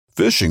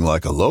Fishing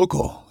like a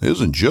local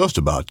isn't just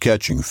about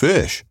catching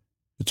fish.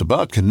 It's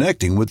about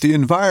connecting with the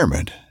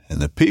environment and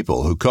the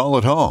people who call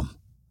it home.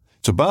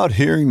 It's about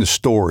hearing the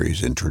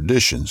stories and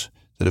traditions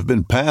that have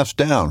been passed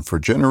down for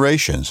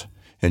generations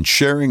and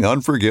sharing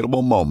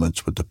unforgettable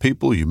moments with the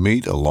people you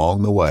meet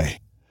along the way.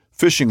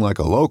 Fishing like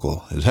a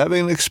local is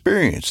having an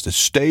experience that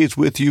stays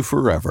with you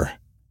forever.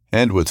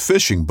 And with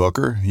Fishing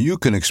Booker, you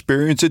can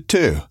experience it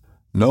too,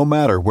 no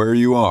matter where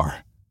you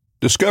are.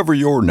 Discover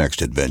your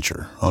next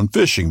adventure on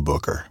Fishing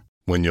Booker.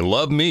 When you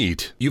love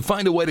meat, you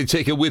find a way to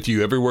take it with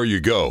you everywhere you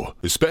go,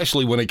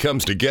 especially when it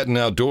comes to getting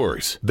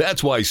outdoors.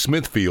 That's why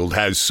Smithfield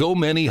has so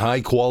many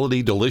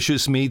high-quality,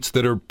 delicious meats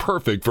that are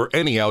perfect for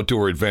any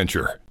outdoor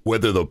adventure.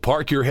 Whether the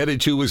park you're headed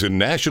to is a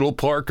national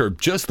park or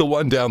just the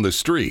one down the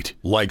street,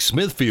 like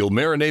Smithfield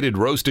marinated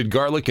roasted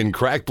garlic and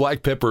cracked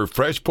black pepper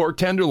fresh pork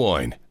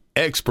tenderloin,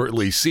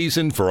 expertly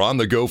seasoned for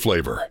on-the-go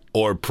flavor,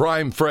 or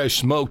prime fresh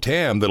smoked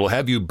ham that'll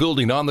have you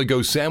building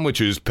on-the-go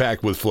sandwiches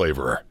packed with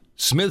flavor.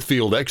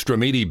 Smithfield extra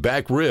meaty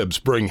back ribs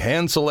bring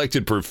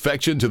hand-selected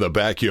perfection to the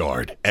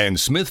backyard, and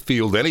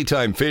Smithfield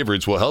Anytime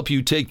Favorites will help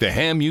you take the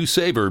ham you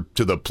savor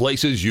to the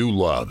places you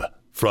love.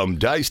 From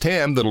diced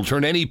ham that'll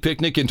turn any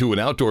picnic into an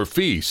outdoor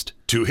feast,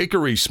 to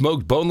hickory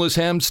smoked boneless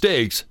ham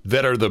steaks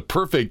that are the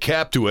perfect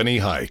cap to any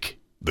hike.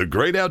 The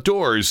great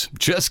outdoors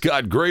just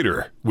got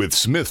greater with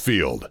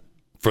Smithfield.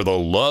 For the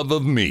love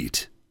of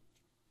meat.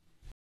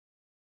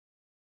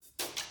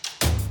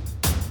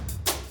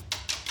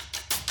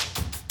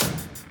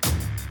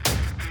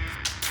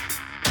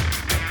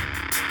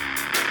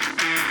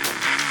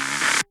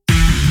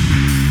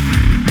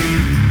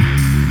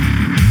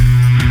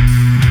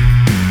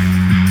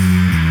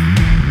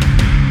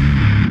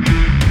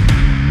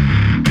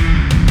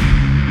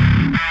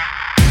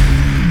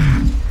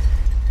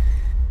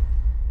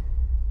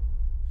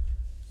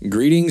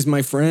 Greetings,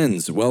 my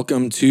friends.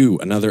 Welcome to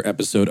another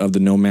episode of the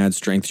Nomad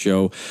Strength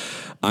Show.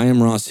 I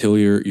am Ross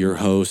Hillier, your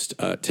host.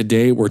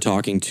 Today, we're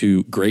talking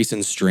to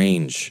Grayson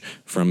Strange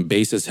from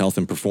Basis Health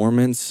and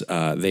Performance.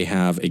 They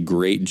have a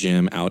great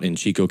gym out in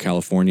Chico,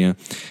 California,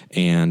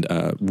 and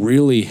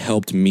really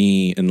helped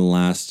me in the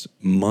last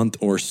month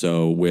or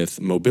so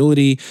with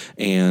mobility.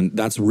 And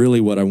that's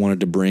really what I wanted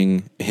to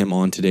bring him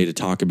on today to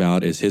talk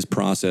about is his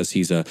process.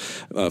 He's a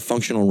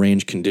functional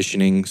range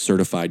conditioning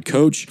certified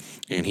coach,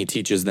 and he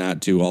teaches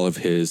that to all of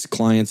his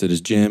clients at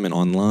his gym and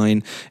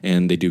online.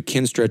 And they do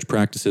kin stretch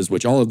practices,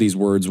 which all of these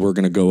words we're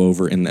going to go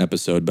over in the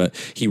episode, but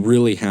he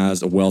really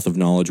has a wealth of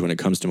knowledge when it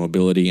comes to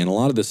mobility. And a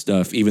lot of this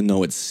stuff, even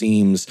though it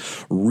seems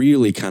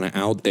really kind of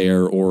out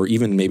there or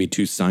even maybe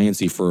too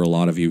sciencey for a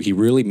lot of you, he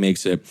really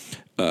makes it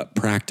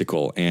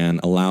practical and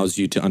allows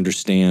you to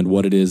understand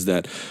what it is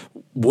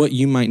what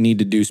you might need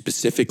to do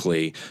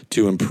specifically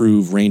to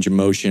improve range of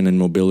motion and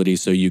mobility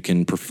so you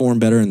can perform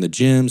better in the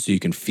gym, so you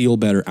can feel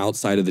better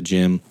outside of the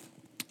gym,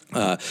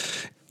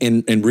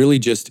 and really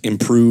just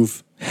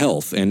improve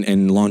health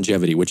and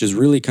longevity, which is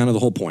really kind of the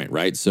whole point,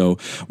 right? So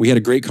we had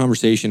a great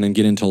conversation and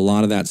get into a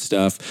lot of that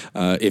stuff.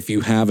 If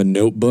you have a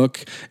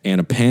notebook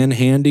and a pen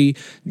handy,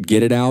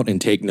 get it out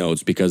and take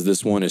notes because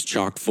this one is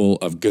chock full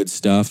of good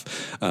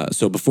stuff.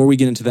 So before we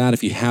get into that,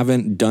 if you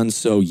haven't done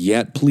so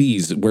yet,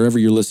 please, wherever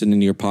you're listening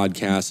to your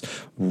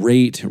podcast,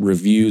 rate,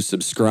 review,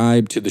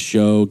 subscribe to the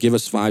show, give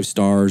us 5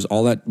 stars.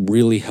 All that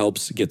really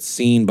helps get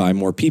seen by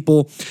more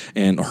people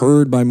and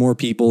heard by more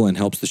people and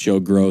helps the show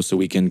grow so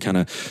we can kind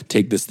of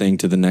take this thing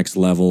to the next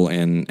level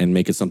and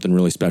make it something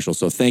really special.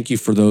 So thank you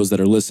for those that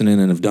are listening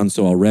and have done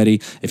so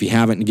already. If you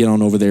haven't, get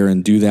on over there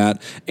and do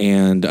that.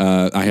 And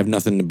I have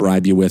nothing to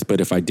bribe you with, but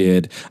if I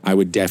did, I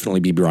would definitely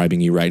be bribing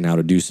you right now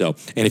to do so.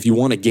 And if you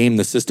want to game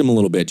the system a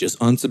little bit, just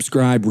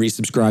unsubscribe,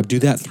 resubscribe, do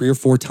that 3 or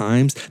 4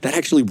 times. That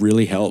actually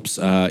really helps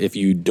if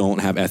you don't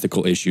have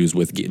ethical issues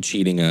with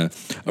cheating a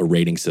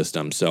rating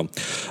system. So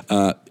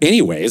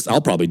anyways,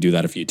 I'll probably do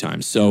that a few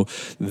times. So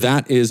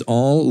that is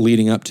all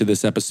leading up to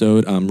this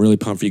episode. I'm really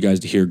pumped for you guys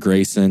to hear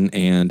Grayson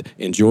and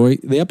enjoy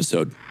the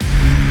episode.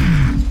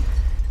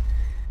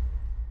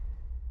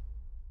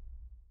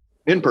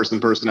 In-person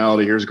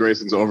personality, here's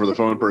Grayson's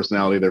over-the-phone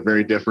personality. They're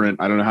very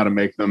different. I don't know how to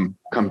make them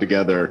come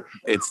together.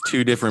 It's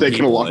 2 different it's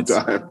taking people. a long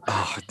time.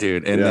 Oh,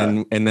 dude.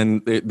 And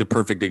then the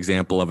perfect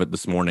example of it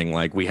this morning,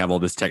 like we have all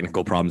this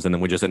technical problems and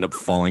then we just end up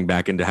falling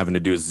back into having to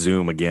do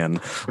Zoom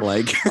again.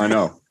 Like I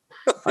know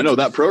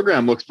that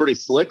program looks pretty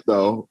slick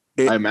though.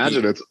 I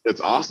imagine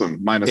it's awesome.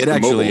 Minus it the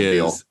actually mobile is.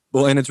 deal.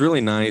 Well, and it's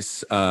really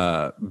nice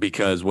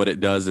because what it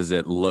does is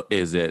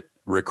it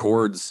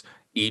records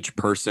each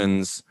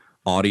person's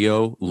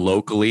audio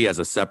locally as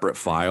a separate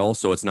file.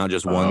 So it's not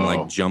just one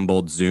like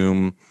jumbled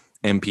Zoom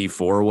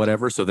MP4 or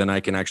whatever. So then I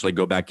can actually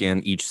go back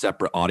in each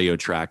separate audio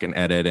track and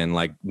edit and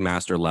like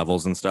master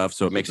levels and stuff.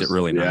 So it makes it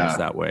really nice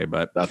that way.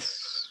 But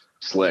that's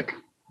slick.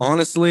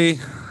 Honestly,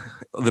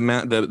 the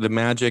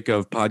magic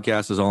of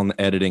podcasts is all in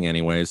the editing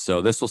anyways,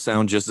 so this will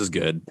sound just as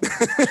good.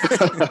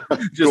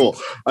 Cool.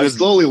 I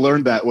slowly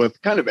learned that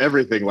with kind of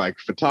everything like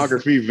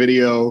photography,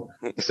 video,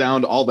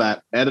 sound, all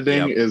that.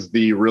 Editing is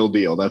the real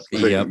deal. That's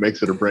the thing that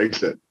makes it or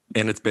breaks it.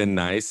 And it's been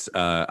nice.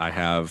 I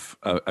have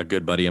a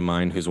good buddy of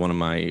mine who's in one of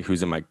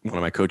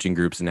my coaching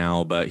groups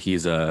now, but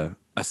he's a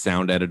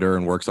sound editor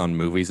and works on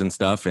movies and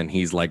stuff. And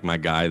he's like my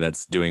guy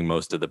that's doing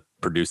most of the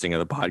producing of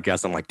the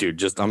podcast. I'm like,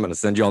 dude, I'm going to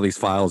send you all these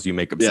files. You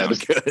make them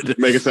sound good.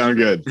 Make it sound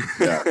good.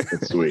 Yeah,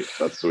 that's sweet.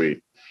 That's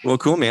sweet. Well,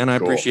 cool, man. I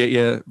appreciate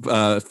you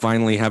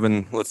finally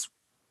let's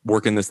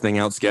working this thing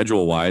out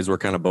schedule wise. We're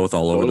kind of both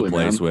all over the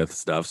place, man, with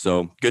stuff.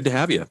 So good to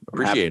have you.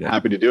 Appreciate it.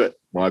 Happy to do it.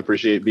 Well, I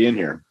appreciate being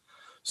here.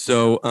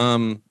 So,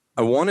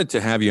 I wanted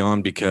to have you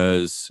on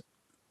because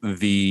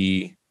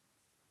the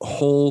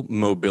whole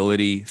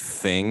mobility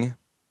thing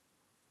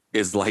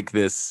is like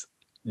this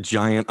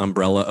giant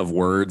umbrella of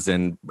words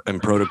and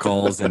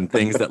protocols and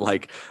things that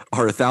like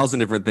are 1,000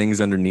 different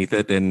things underneath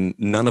it. And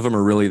none of them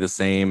are really the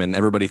same. And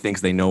everybody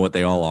thinks they know what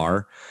they all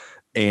are.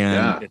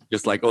 And it's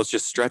just like, oh, it's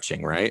just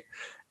stretching. Right.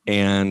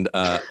 And,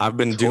 I've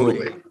been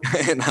doing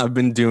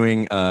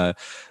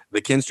the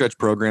Kin Stretch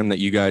program that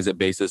you guys at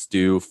Basis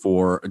do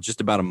for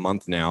just about a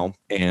month now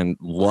and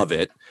love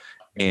it.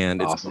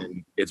 And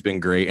it's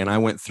been great. And I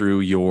went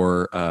through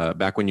your,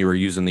 back when you were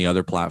using the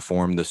other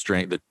platform, the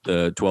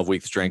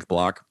 12-week strength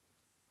block.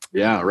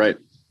 Yeah. Right.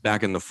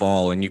 Back in the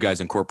fall, and you guys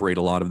incorporate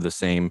a lot of the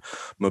same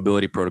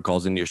mobility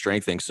protocols into your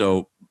strength thing.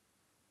 So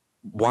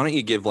why don't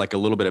you give like a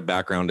little bit of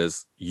background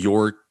as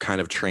your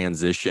kind of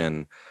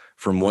transition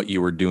from what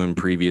you were doing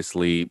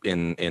previously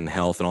in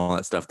health and all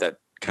that stuff that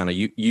kind of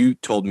you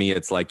told me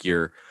it's like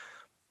your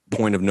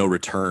point of no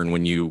return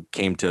when you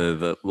came to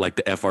the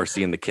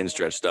FRC and the Kin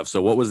Stretch stuff.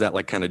 So what was that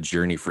like kind of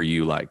journey for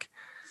you like?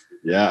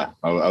 Yeah,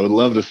 I would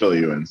love to fill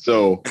you in.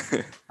 So,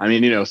 I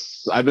mean,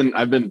 I've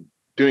been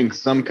doing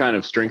some kind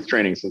of strength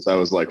training since I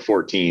was like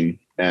 14,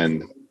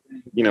 and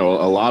a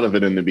lot of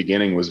it in the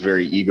beginning was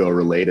very ego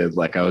related.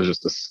 Like I was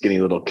just a skinny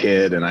little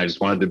kid and I just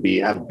wanted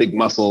to have big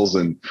muscles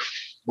and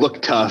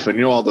look tough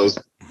and all those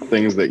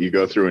things that you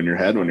go through in your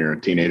head when you're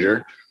a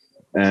teenager.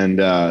 And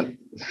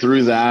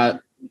through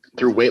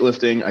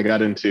weightlifting, I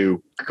got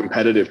into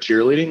competitive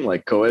cheerleading,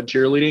 like co-ed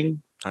cheerleading.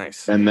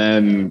 Nice. And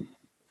then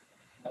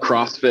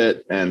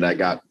CrossFit, and I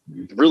got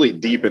really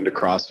deep into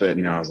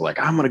CrossFit. I was like,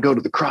 I'm going to go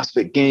to the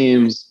CrossFit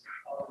Games.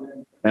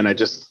 And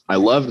I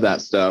loved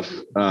that stuff.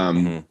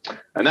 And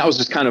that was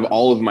just kind of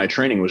all of my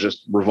training was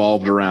just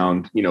revolved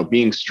around,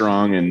 being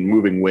strong and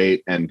moving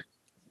weight. And,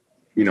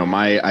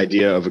 my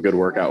idea of a good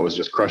workout was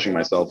just crushing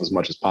myself as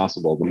much as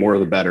possible. The more,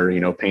 the better.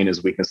 Pain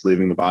is weakness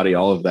leaving the body,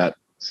 all of that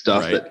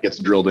stuff that gets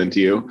drilled into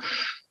you.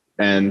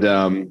 And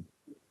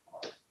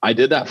I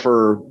did that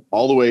for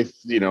all the way,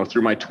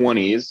 through my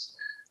 20s.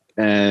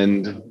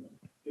 And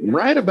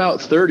right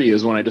about 30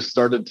 is when I just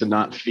started to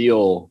not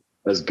feel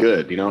as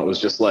good. It was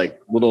just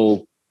like my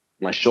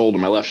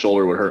left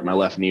shoulder would hurt, my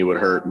left knee would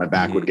hurt, my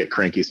back would get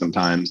cranky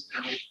sometimes.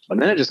 And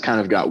then it just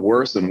kind of got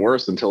worse and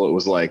worse until it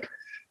was like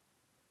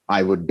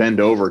I would bend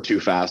over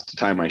too fast to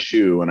tie my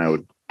shoe and I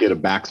would get a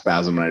back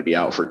spasm and I'd be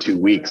out for 2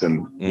 weeks.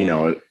 And,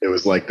 it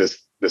was like this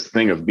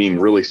thing of being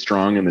really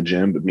strong in the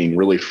gym, but being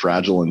really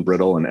fragile and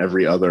brittle in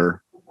every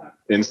other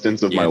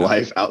instance of my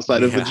life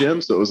outside of the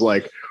gym. So it was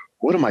like,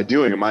 what am I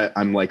doing?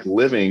 I'm like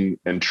living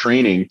and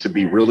training to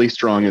be really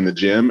strong in the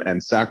gym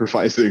and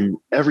sacrificing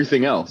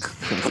everything else.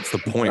 What's the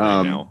point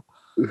right now?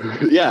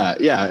 Yeah.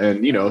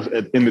 And,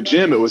 in the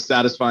gym, it was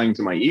satisfying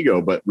to my ego,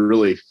 but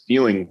really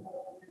feeling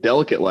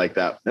delicate like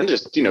that and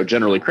just,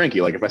 generally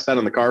cranky. Like if I sat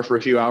in the car for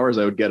a few hours,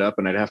 I would get up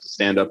and I'd have to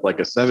stand up like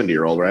a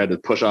 70-year-old, where I had to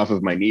push off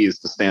of my knees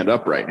to stand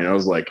upright. And I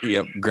was like,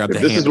 grab the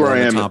handle on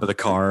the top of the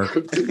car.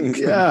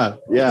 Yeah.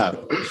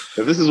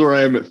 If this is where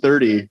I am at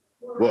 30,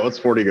 well, what's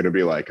 40 going to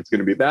be like? It's going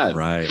to be bad.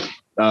 Right.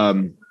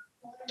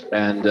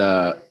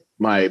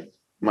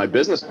 My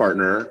business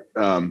partner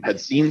had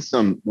seen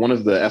one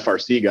of the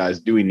FRC guys,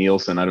 Dewey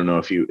Nielsen. I don't know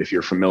if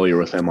you're familiar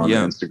with him on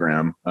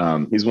Instagram.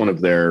 He's one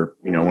of their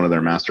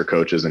master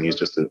coaches, and he's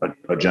just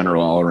a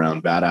general all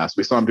around badass.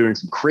 We saw him doing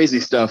some crazy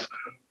stuff,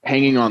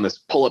 hanging on this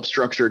pull-up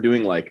structure,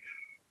 doing like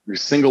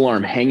single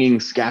arm hanging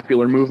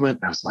scapular movement.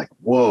 I was like,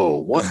 whoa,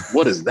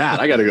 what is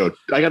that? I gotta go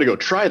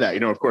try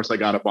that. Of course I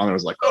got up on it. I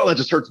was like, oh, that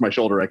just hurts my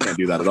shoulder. I can't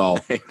do that at all.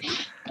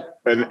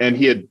 And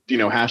he had,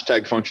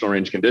 hashtag functional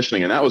range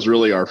conditioning. And that was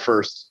really our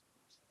first,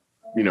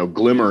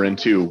 glimmer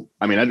into,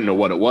 I didn't know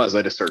what it was.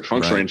 I just started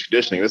functional range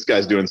conditioning. This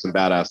guy's doing some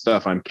badass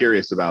stuff. I'm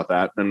curious about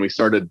that. And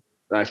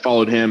I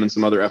followed him and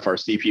some other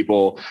FRC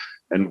people,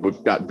 and we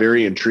got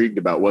very intrigued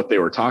about what they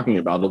were talking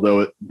about.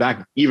 Although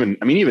even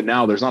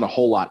now, there's not a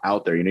whole lot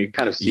out there. You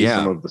kind of see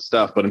some of the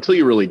stuff, but until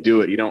you really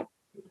do it, you don't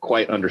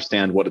quite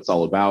understand what it's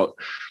all about.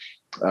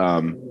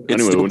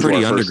 It's still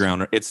pretty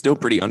underground. It's still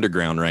pretty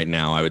underground right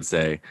now, I would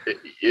say.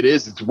 It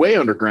is. It's way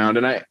underground.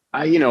 And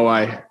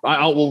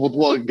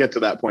we'll get to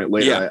that point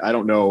later. Yeah. I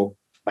don't know.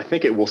 I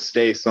think it will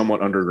stay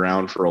somewhat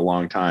underground for a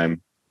long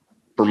time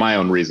for my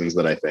own reasons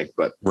that I think,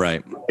 but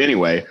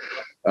anyway,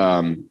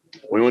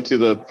 we went to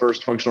the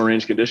first functional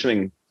range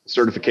conditioning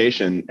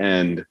certification,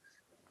 and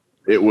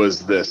it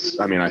was this,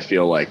 I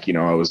feel like,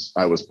 I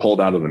was pulled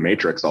out of the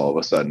matrix all of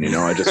a sudden,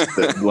 I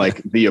just,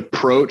 like the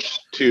approach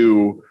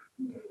to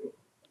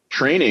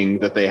training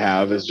that they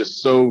have is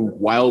just so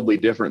wildly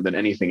different than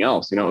anything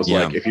else. It was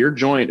like, if your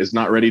joint is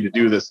not ready to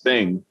do this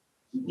thing,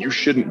 you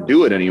shouldn't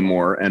do it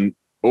anymore. And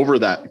over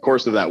that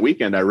course of that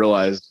weekend, I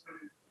realized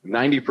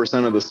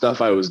 90% of the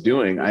stuff I was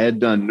doing, I had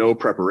done no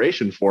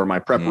preparation for. My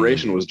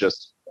preparation was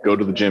just go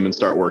to the gym and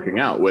start working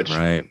out, which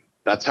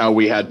that's how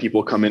we had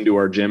people come into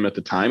our gym at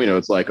the time.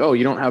 It's like, oh,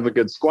 you don't have a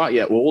good squat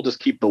yet. Well, we'll just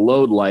keep the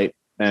load light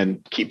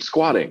and keep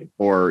squatting.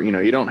 Or,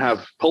 you don't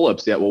have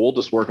pull-ups yet. Well, we'll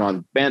just work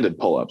on banded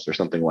pull-ups or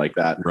something like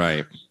that.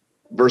 Right.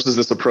 Versus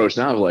this approach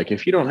now of like,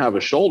 if you don't have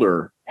a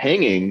shoulder,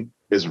 hanging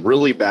is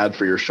really bad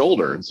for your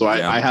shoulder. And so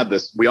I had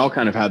this, we all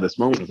kind of had this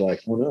moment of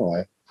like, oh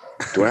no,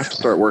 do I have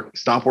to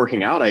stop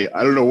working out? I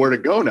don't know where to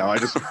go now.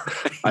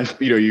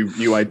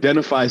 You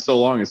identify so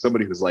long as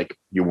somebody who's like,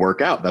 you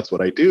work out, that's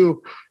what I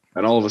do.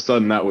 And all of a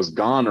sudden that was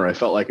gone, or I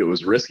felt like it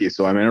was risky.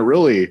 So, I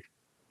really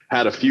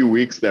had a few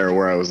weeks there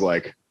where I was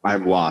like,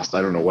 I'm lost.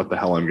 I don't know what the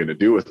hell I'm going to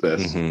do with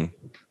this.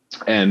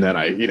 And then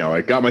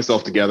I got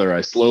myself together.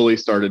 I slowly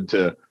started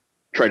to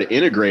try to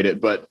integrate it,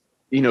 but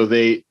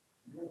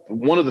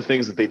one of the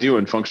things that they do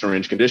in functional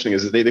range conditioning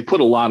is they put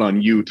a lot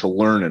on you to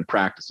learn and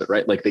practice it,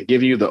 right? Like they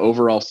give you the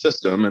overall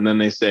system and then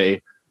they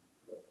say,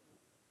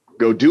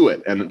 go do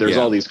it. And there's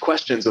all these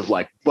questions of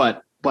like,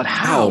 but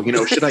how,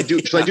 should I do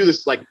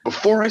this like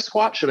before I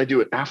squat? Should I do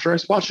it after I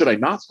squat? Should I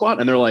not squat?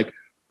 And they're like,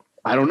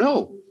 I don't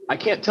know. I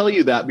can't tell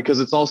you that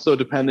because it's also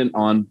dependent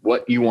on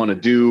what you want to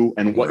do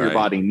and what your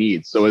body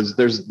needs. So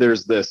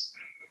there's this,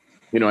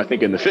 I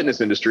think in the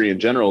fitness industry in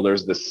general,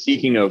 there's this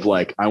seeking of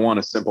like, I want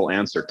a simple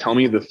answer. Tell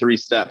me the 3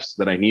 steps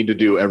that I need to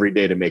do every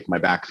day to make my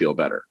back feel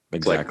better.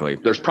 Exactly.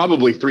 Like, there's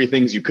probably 3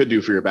 things you could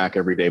do for your back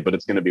every day, but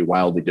it's going to be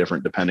wildly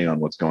different depending on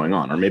what's going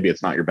on. Or maybe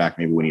it's not your back.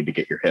 Maybe we need to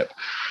get your hip.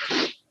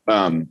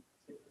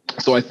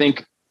 So I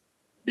think,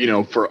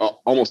 for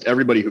almost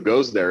everybody who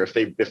goes there, if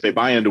they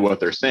buy into what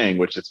they're saying,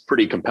 which it's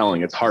pretty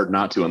compelling, it's hard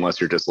not to,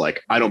 unless you're just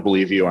like, I don't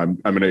believe you. I'm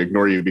going to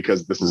ignore you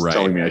because this is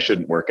telling me I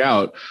shouldn't work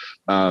out.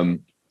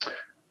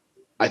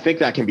 I think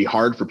that can be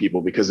hard for people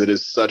because it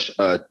is such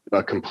a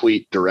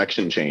complete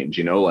direction change.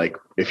 Like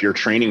if you're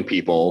training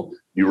people,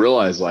 you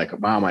realize like,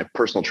 wow, my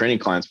personal training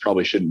clients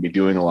probably shouldn't be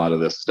doing a lot of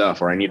this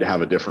stuff, or I need to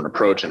have a different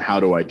approach. And how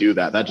do I do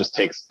that? That just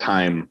takes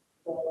time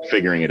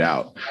figuring it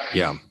out.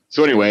 Yeah.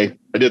 So anyway,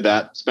 I did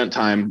that, spent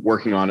time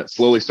working on it,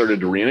 slowly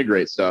started to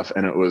reintegrate stuff.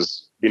 And it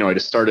was, I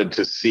just started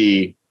to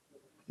see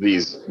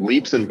these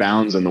leaps and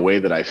bounds in the way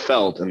that I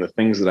felt and the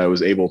things that I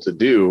was able to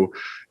do.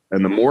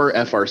 And the more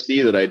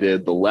FRC that I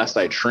did, the less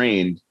I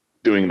trained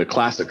doing the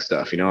classic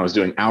stuff. I was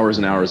doing hours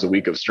and hours a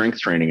week of strength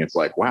training. It's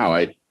like, wow,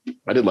 I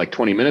did like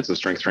 20 minutes of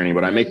strength training,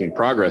 but I'm making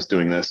progress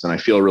doing this and I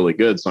feel really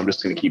good. So I'm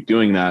just going to keep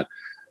doing that.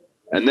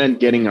 And then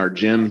getting our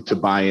gym to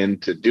buy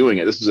into doing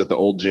it. This was at the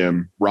old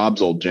gym,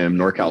 Rob's old gym,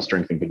 NorCal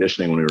Strength and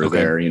Conditioning. When we were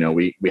there,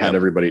 we had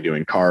everybody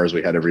doing cars.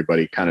 We had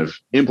everybody kind of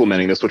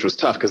implementing this, which was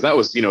tough because that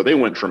was, they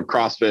went from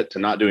CrossFit to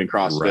not doing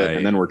CrossFit.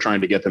 And then we're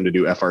trying to get them to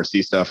do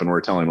FRC stuff. And we're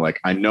telling them like,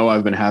 I know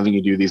I've been having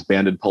you do these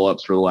banded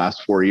pull-ups for the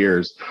last 4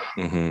 years.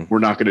 We're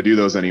not going to do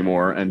those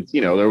anymore. And,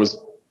 there was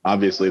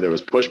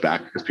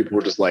pushback because people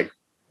were just like,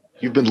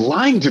 you've been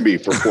lying to me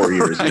for 4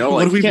 years. Like,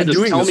 what have we been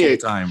doing this whole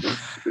time?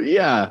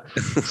 Yeah.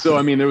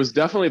 So, there was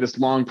definitely this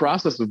long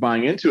process of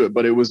buying into it,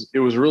 but it was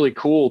really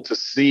cool to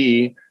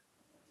see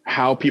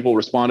how people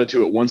responded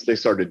to it once they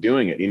started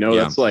doing it.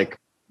 That's like,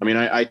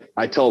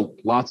 I tell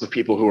lots of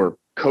people who are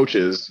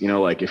coaches,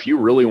 like if you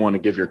really want to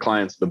give your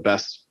clients the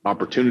best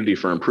opportunity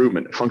for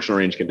improvement, functional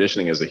range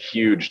conditioning is a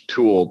huge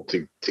tool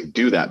to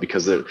do that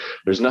because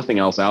there's nothing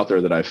else out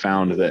there that I've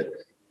found that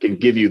can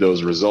give you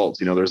those results.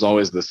 There's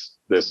always this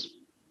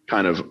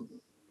kind of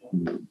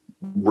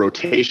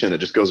rotation that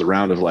just goes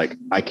around of like,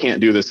 I can't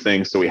do this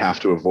thing, so we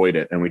have to avoid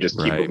it. And we just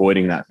keep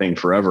avoiding that thing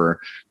forever.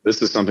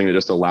 This is something that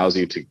just allows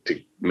you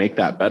to make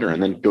that better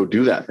and then go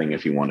do that thing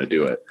if you want to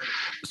do it.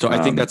 So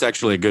I think that's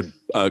actually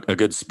a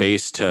good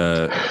space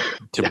to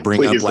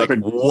bring up like,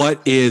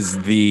 what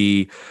is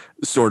the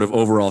sort of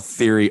overall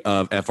theory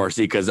of FRC?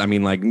 Because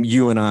like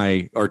you and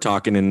I are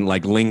talking in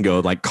like lingo,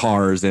 like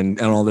cars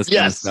and all this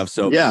kind of stuff.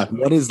 So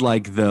what is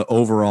like the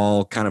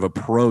overall kind of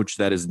approach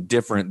that is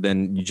different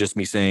than just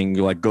me saying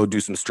you like go do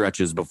some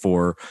stretches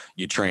before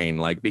you train?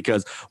 Like,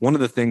 because one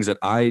of the things that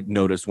I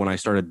noticed when I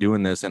started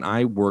doing this, and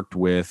I worked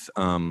with,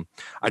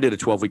 I did a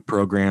 12-week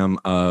program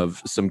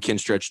of some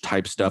Kinstretch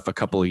type stuff a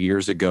couple of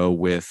years ago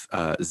with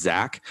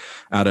Zach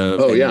out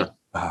of,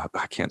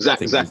 I can't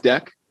think. Zach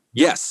Deck.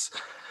 Yes.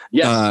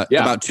 Yes.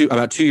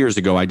 About 2 years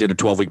ago, I did a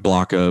 12-week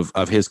block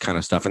of his kind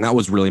of stuff. And that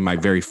was really my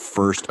very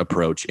first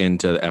approach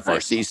into the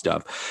FRC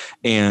stuff.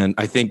 And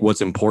I think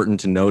what's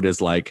important to note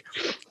is like,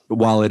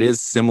 while it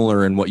is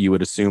similar in what you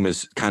would assume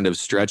is kind of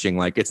stretching,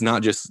 like it's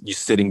not just you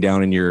sitting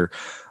down and you're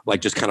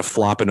like just kind of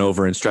flopping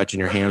over and stretching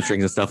your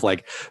hamstrings and stuff.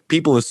 Like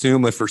people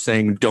assume if we're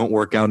saying don't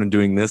work out and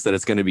doing this, that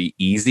it's going to be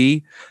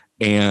easy.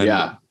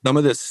 And some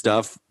of this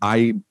stuff,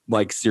 I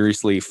like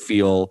seriously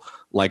feel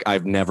like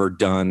I've never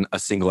done a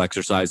single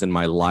exercise in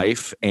my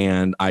life.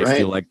 And I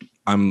feel like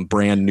I'm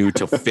brand new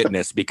to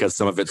fitness because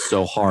some of it's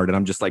so hard, and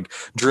I'm just like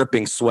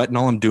dripping sweat, and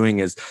all I'm doing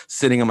is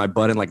sitting on my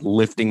butt and like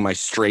lifting my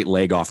straight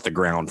leg off the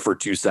ground for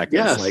 2 seconds.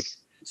 Yes. Like,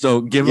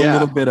 so give a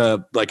little bit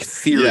of like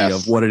theory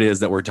of what it is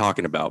that we're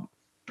talking about.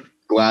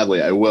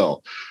 Gladly, I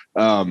will.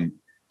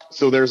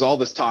 So there's all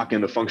this talk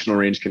in the functional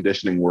range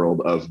conditioning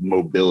world of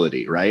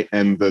mobility, right?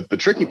 And the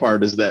tricky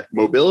part is that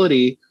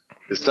mobility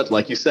is such,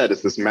 like you said,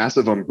 it's this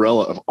massive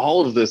umbrella of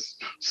all of this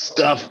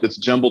stuff that's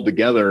jumbled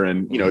together.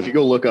 And, you know, if you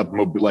go look up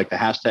like the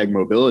hashtag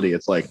mobility,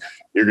 it's like,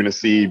 you're going to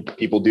see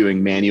people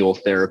doing manual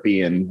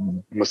therapy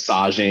and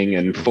massaging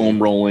and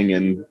foam rolling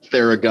and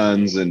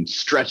Theraguns and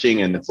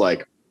stretching. And it's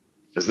like,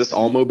 is this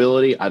all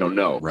mobility? I don't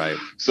know. Right.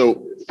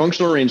 So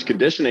functional range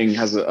conditioning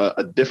has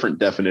a different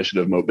definition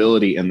of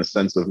mobility, in the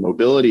sense of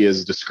mobility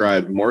is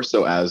described more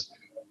so as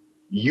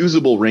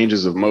usable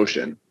ranges of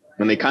motion.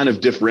 And they kind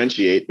of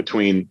differentiate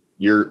between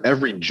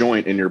every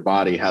joint in your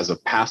body has a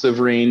passive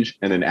range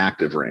and an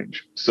active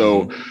range.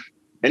 So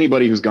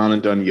anybody who's gone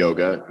and done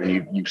yoga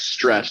and you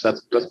stretch,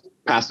 that's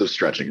passive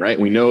stretching, right?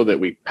 We know that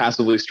we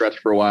passively stretch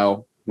for a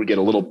while. We get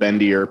a little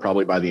bendier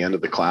probably by the end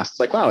of the class. It's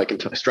like, wow, I can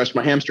stretch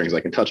my hamstrings.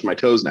 I can touch my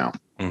toes now.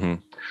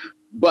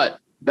 But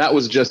that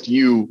was just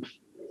you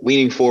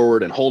leaning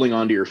forward and holding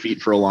onto your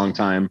feet for a long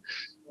time.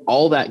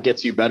 All that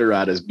gets you better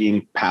at is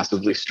being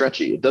passively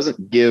stretchy. It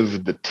doesn't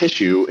give the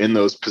tissue in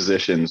those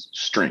positions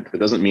strength. It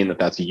doesn't mean that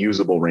that's a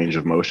usable range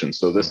of motion.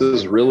 So this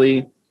is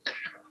really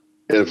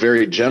a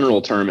very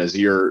general term, as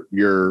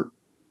you're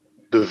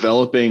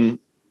developing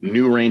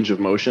new range of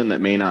motion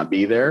that may not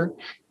be there,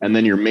 and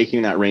then you're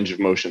making that range of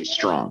motion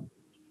strong.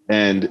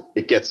 And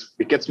it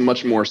gets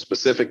much more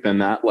specific than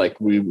that. Like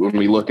when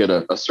we look at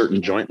a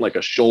certain joint, like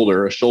a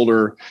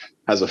shoulder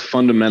has a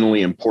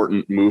fundamentally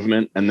important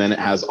movement, and then it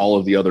has all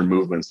of the other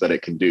movements that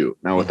it can do.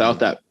 Now, without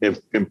that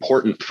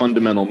important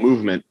fundamental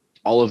movement,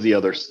 all of the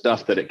other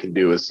stuff that it can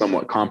do is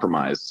somewhat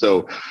compromised.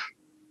 So,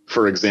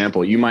 for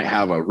example, you might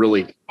have a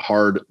really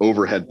hard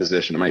overhead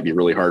position. It might be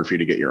really hard for you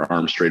to get your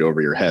arm straight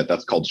over your head.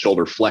 That's called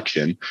shoulder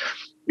flexion.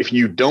 If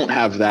you don't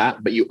have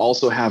that, but you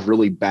also have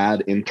really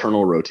bad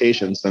internal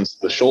rotation, since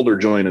the shoulder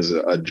joint is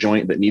a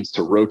joint that needs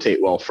to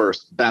rotate well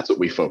first, that's what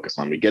we focus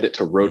on. We get it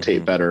to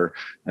rotate better,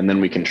 and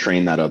then we can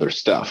train that other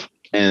stuff.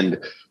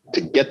 And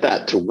to get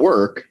that to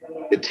work,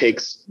 it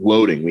takes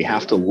loading. We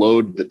have to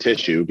load the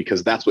tissue,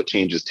 because that's what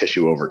changes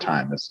tissue over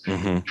time. It's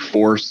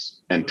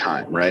force and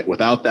time, right?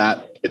 Without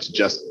that, it's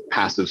just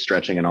passive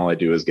stretching, and all I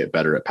do is get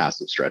better at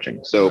passive stretching.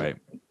 So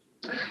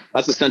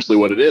that's essentially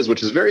what it is,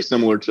 which is very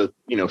similar to,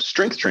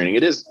 strength training.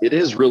 It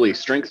is really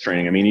strength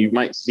training. I mean, you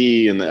might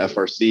see in the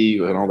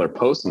FRC and all their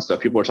posts and stuff,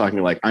 people are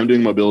talking like, I'm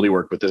doing mobility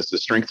work, but this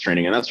is strength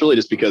training. And that's really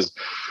just because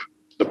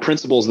the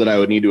principles that I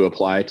would need to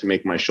apply to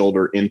make my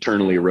shoulder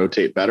internally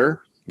rotate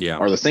better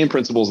are the same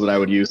principles that I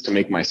would use to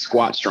make my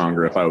squat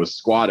stronger if I was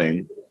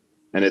squatting.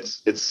 And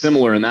it's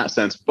similar in that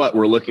sense, but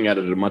we're looking at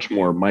it at a much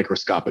more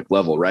microscopic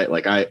level, right?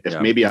 Like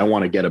maybe I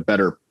want to get a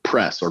better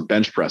press or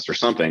bench press or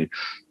something,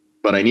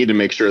 but I need to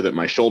make sure that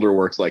my shoulder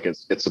works like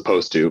it's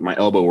supposed to, my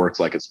elbow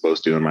works like it's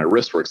supposed to, and my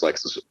wrist works like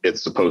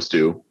it's supposed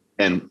to.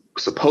 And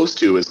supposed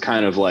to is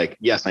kind of like,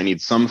 yes, I need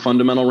some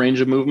fundamental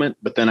range of movement,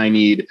 but then I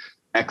need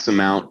X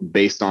amount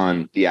based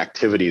on the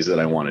activities that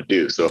I want to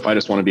do. So if I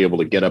just want to be able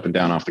to get up and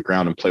down off the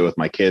ground and play with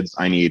my kids,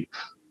 I need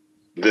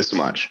this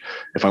much.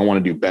 If I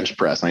want to do bench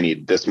press, I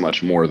need this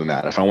much more than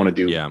that. If I want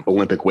to do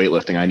Olympic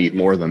weightlifting, I need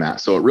more than that.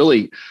 So it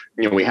really,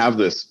 we have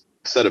this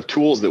set of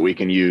tools that we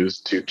can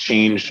use to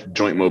change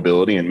joint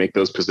mobility and make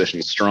those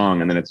positions strong.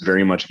 And then it's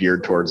very much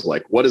geared towards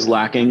like, what is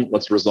lacking?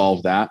 Let's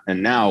resolve that.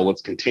 And now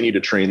let's continue to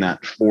train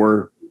that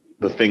for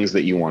the things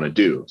that you want to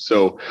do.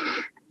 So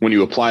when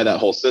you apply that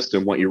whole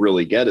system, what you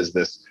really get is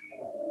this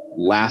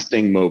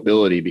lasting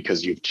mobility,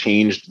 because you've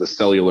changed the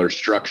cellular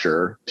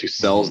structure to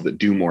cells that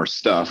do more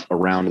stuff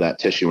around that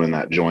tissue in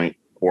that joint,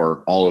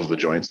 or all of the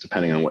joints,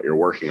 depending on what you're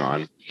working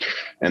on.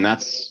 And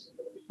that's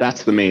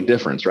the main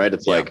difference, right?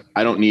 It's like,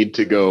 I don't need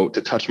to go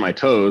to touch my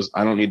toes.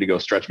 I don't need to go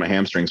stretch my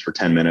hamstrings for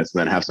 10 minutes and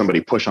then have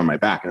somebody push on my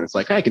back. And it's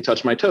like, hey, I can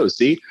touch my toes.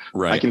 See,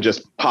 I can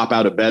just pop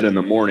out of bed in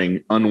the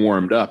morning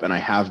unwarmed up, and I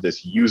have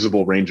this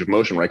usable range of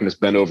motion where I can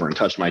just bend over and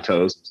touch my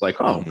toes. It's like,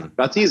 oh,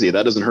 that's easy.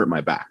 That doesn't hurt my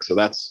back. So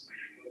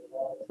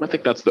I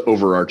think that's the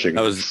overarching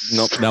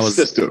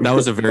system. That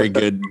was a very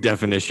good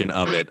definition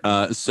of it.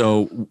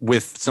 So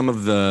with some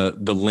of the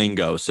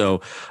lingo,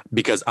 so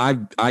because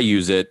I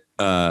use it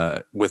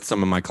with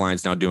some of my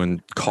clients now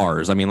doing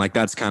cars. I mean, like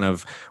that's kind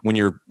of when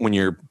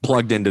you're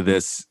plugged into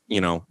this,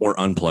 or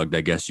unplugged,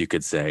 I guess you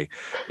could say,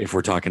 if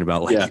we're talking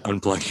about like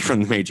unplugging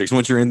from the matrix.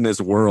 Once you're in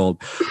this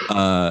world,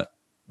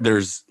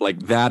 there's like,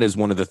 that is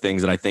one of the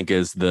things that I think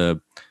is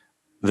the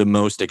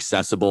most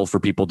accessible for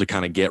people to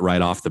kind of get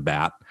right off the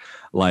bat.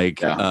 Like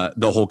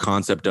the whole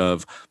concept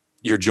of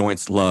your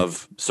joints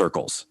love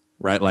circles,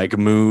 right? Like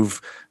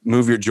move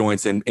your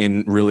joints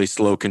in really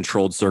slow,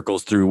 controlled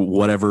circles through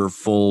whatever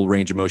full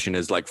range of motion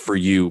is like for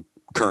you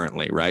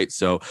currently, right?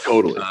 So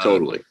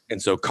totally.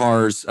 And so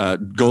cars,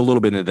 go a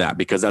little bit into that,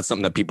 because that's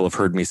something that people have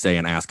heard me say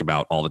and ask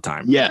about all the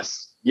time.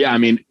 Yes. Yeah, I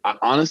mean,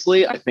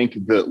 honestly, I think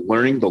that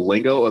learning the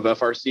lingo of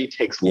FRC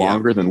takes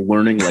longer than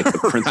learning like the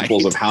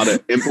principles of how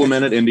to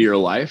implement it into your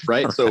life,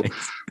 right? Right. So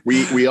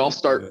we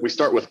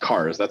start with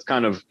cars. That's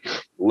kind of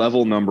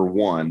level number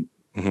one.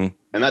 Mm-hmm.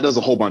 And that does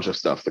a whole bunch of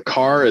stuff. The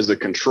car is a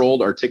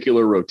controlled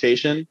articular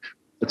rotation.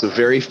 It's a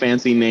very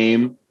fancy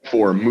name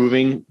for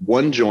moving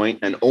one joint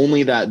and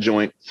only that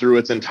joint through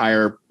its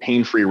entire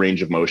pain-free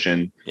range of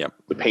motion. Yep.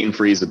 The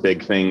pain-free is a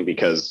big thing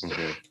because,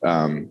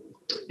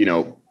 you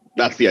know,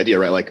 that's the idea,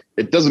 right? Like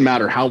it doesn't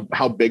matter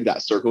how big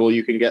that circle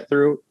you can get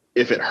through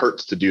if it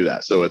hurts to do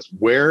that. So it's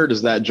where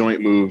does that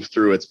joint move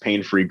through its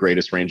pain-free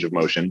greatest range of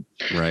motion?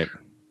 Right.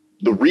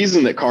 The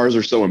reason that cars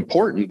are so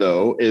important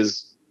though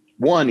is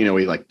one, you know,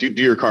 we like do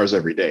your cars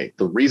every day.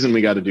 The reason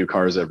we got to do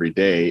cars every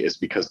day is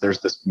because there's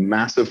this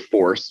massive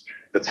force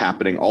that's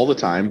happening all the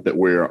time that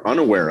we're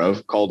unaware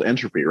of called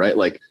entropy, right?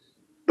 Like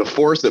the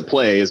force at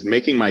play is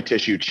making my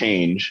tissue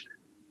change,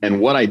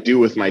 and what I do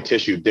with my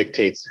tissue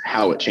dictates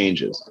how it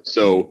changes.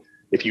 So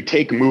if you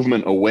take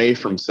movement away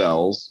from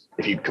cells,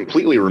 if you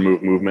completely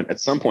remove movement, at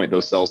some point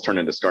those cells turn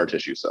into scar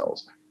tissue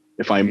cells.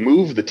 If I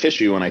move the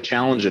tissue and I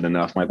challenge it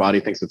enough, my body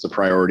thinks it's a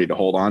priority to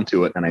hold on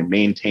to it, and I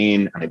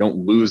maintain and I don't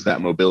lose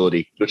that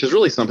mobility, which is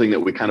really something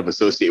that we kind of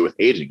associate with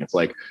aging. It's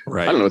like,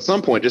 I don't know, at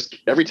some point, just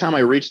every time I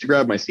reach to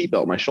grab my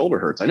seatbelt, my shoulder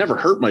hurts. I never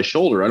hurt my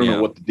shoulder. I don't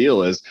know what the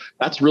deal is.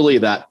 That's really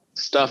that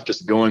stuff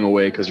just going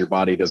away because your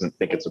body doesn't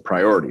think it's a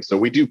priority. So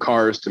we do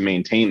cars to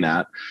maintain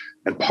that.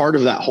 And part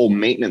of that whole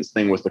maintenance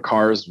thing with the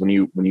cars, when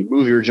you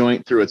move your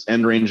joint through its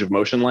end range of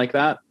motion like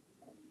that,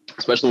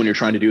 especially when you're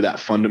trying to do that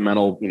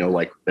fundamental, you know,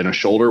 like in a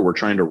shoulder, we're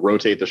trying to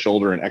rotate the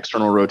shoulder in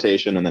external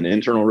rotation and then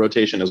internal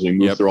rotation as we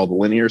move through all the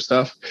linear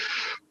stuff.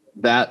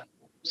 That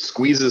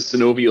squeezes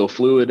synovial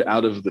fluid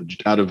out of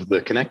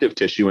the connective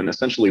tissue and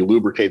essentially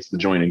lubricates the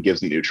joint and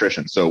gives it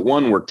nutrition. So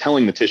one, we're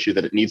telling the tissue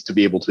that it needs to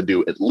be able to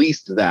do at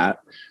least that.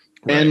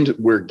 Right. And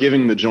we're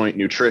giving the joint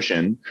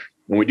nutrition.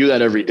 When we do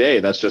that every day,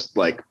 that's just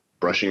like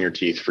brushing your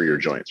teeth for your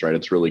joints, right?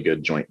 It's really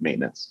good joint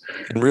maintenance.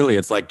 And really,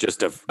 it's like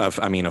just a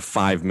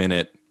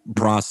 5-minute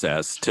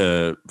process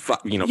to,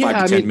 5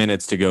 to 10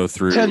 minutes to go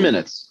through. 10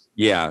 minutes.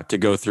 Yeah, to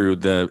go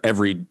through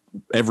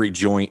every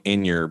joint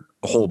in your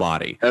whole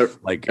body.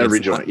 Like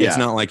every joint. It's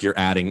not like you're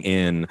adding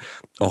in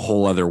a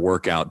whole other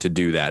workout to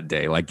do that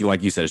day. Like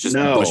you said, it's just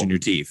brushing your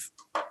teeth.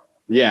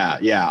 Yeah.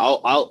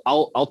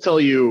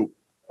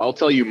 I'll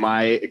tell you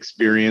my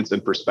experience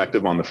and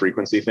perspective on the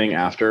frequency thing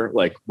after.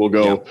 Like we'll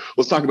go,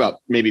 let's talk about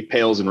maybe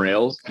pails and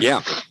rails.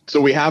 Yeah.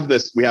 So we have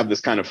this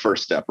kind of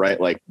first step,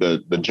 right? Like the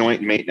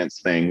joint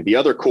maintenance thing. The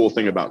other cool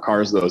thing about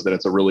cars though is that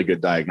it's a really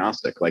good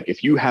diagnostic. Like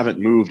if you haven't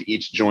moved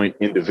each joint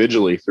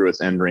individually through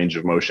its end range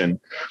of motion,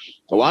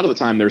 a lot of the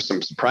time there's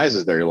some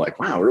surprises there. You're like,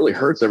 wow, it really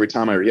hurts every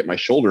time I get my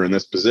shoulder in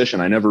this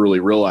position. I never really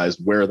realized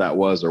where that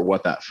was or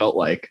what that felt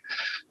like.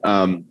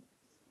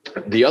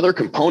 The other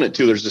component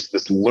too, there's just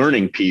this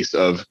learning piece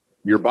of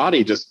your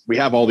body. We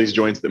have all these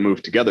joints that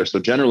move together. So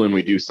generally when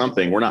we do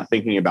something, we're not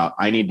thinking about,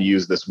 I need to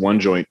use this one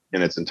joint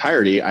in its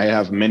entirety. I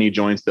have many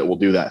joints that will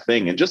do that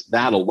thing. And just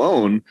that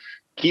alone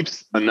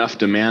keeps enough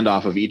demand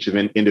off of each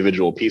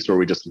individual piece where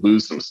we just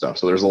lose some stuff.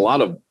 So there's a lot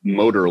of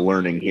motor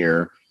learning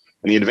here.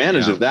 And the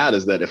advantage of that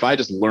is that if I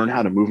just learn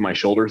how to move my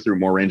shoulder through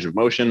more range of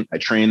motion, I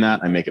train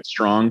that, I make it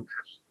strong.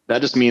 That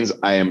just means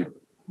I am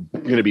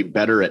going to be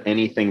better at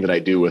anything that I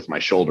do with my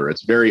shoulder.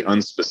 It's very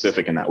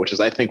unspecific in that, which is,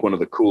 I think, one of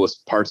the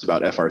coolest parts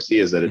about FRC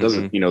is that it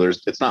doesn't,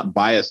 it's not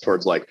biased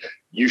towards like,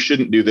 you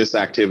shouldn't do this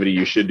activity.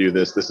 You should do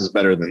this. This is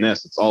better than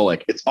this. It's all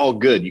like, it's all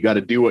good. You got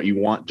to do what you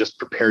want. Just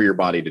prepare your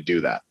body to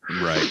do that.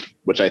 Right.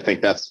 Which I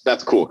think that's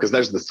cool. Cause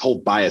there's this whole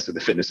bias of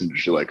the fitness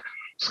industry, like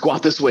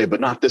squat this way,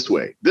 but not this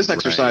way. This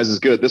exercise is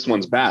good. This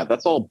one's bad.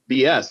 That's all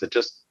BS.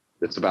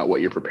 It's about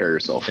what you prepare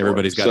yourself for.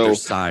 Everybody's got their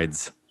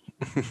sides.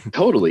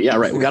 Totally. Yeah.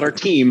 Right. We got our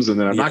teams, and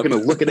then I'm not going to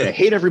look at it. I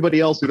hate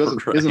everybody else who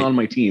isn't on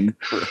my team.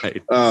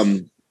 Right.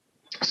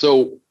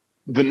 So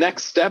the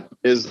next step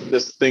is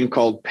this thing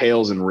called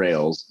pails and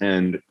rails.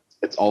 And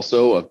it's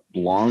also a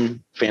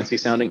long, fancy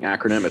sounding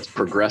acronym. It's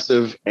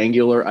progressive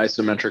angular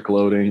isometric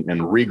loading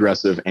and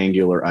regressive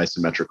angular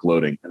isometric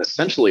loading. And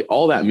essentially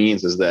all that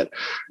means is that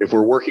if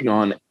we're working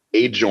on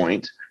a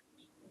joint,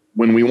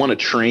 when we want to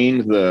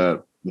train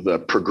the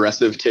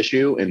progressive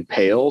tissue in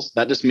pails,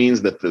 that just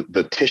means that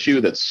the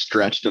tissue that's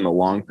stretched in the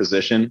long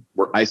position,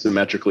 we're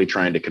isometrically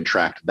trying to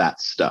contract that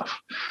stuff.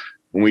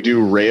 When we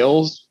do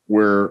rails,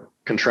 we're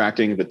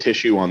contracting the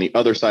tissue on the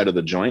other side of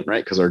the joint,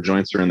 right? Because our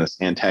joints are in this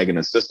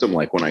antagonist system.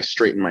 Like when I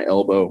straighten my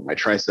elbow, my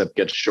tricep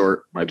gets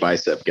short, my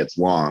bicep gets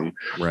long.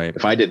 Right.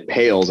 If I did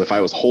pails, if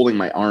I was holding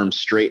my arm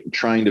straight and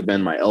trying to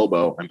bend my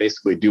elbow, I'm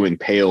basically doing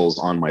pails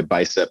on my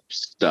bicep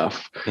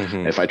stuff.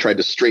 Mm-hmm. If I tried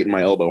to straighten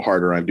my elbow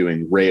harder, I'm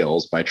doing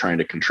rails by trying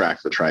to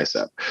contract the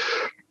tricep.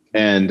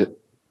 And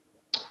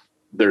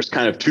there's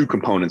kind of two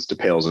components to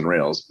pails and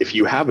rails. If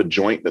you have a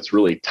joint that's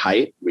really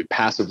tight, we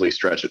passively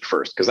stretch it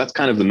first, because that's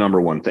kind of the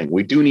number one thing.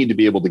 We do need to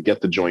be able to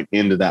get the joint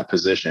into that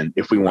position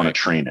if we want to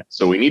train it.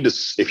 So we need to,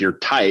 if you're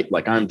tight,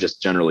 like I'm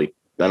just generally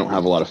don't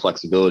have a lot of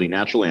flexibility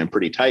naturally. I'm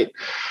pretty tight.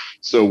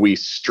 So we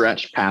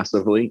stretch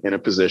passively in a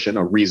position,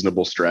 a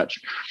reasonable stretch.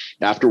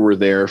 After we're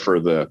there for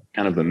the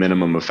kind of the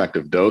minimum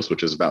effective dose,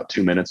 which is about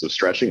 2 minutes of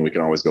stretching, we can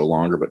always go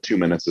longer, but 2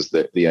 minutes is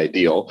the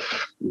ideal.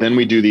 Then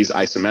we do these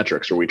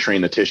isometrics, where we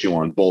train the tissue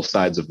on both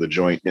sides of the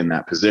joint in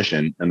that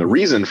position. And the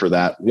reason for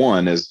that,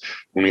 one, is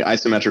when we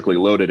isometrically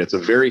load it, it's a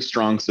very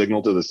strong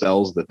signal to the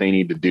cells that they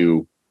need to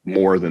do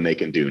more than they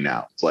can do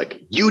now. It's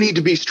like, you need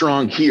to be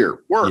strong here,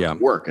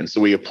 work. And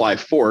so we apply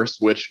force,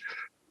 which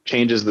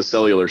changes the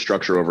cellular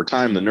structure over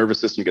time. The nervous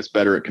system gets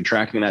better at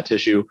contracting that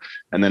tissue.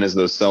 And then as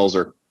those cells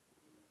are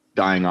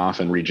dying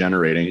off and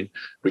regenerating,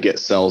 we get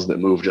cells that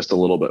move just a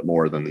little bit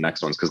more than the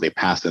next ones, because they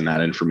pass in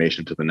that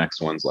information to the next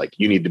ones. Like,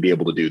 you need to be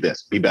able to do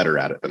this, be better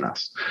at it than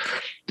us.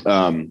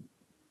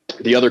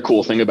 The other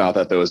cool thing about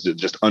that, though, is that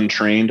just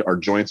untrained, our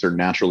joints are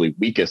naturally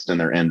weakest in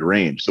their end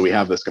range. So we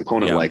have this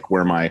component like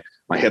where my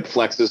hip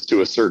flexes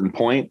to a certain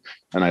point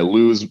and I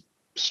lose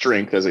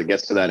strength as it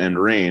gets to that end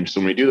range.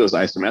 So when we do those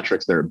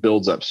isometrics there, it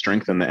builds up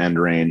strength in the end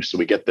range. So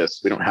we get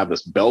this, we don't have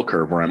this bell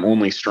curve where I'm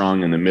only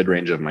strong in the mid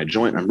range of my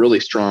joint. I'm really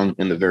strong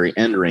in the very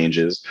end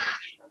ranges.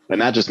 And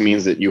that just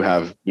means that you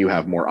have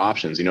more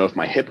options. You know, if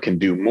my hip can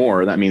do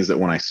more, that means that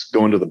when I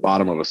go into the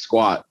bottom of a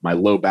squat, my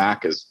low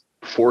back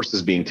force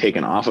is being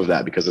taken off of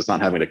that, because it's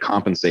not having to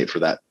compensate for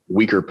that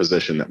weaker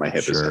position that my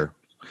hip is in.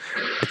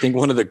 I think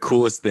one of the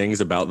coolest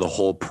things about the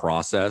whole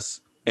process,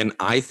 and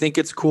I think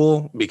it's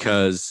cool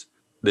because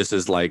this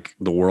is like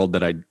the world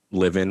that I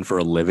live in for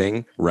a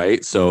living,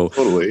 right? So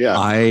totally, yeah.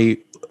 I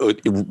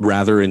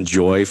rather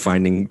enjoy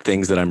finding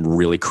things that I'm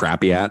really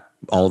crappy at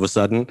all of a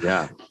sudden.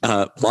 Yeah.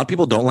 A lot of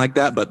people don't like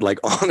that, but like,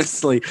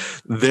 honestly,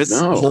 this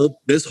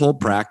whole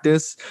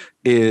practice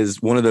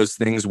is one of those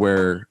things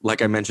where,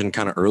 like I mentioned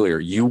kind of earlier,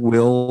 you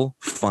will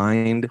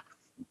find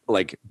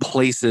like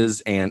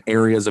places and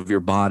areas of your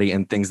body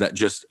and things that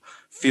just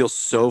feel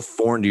so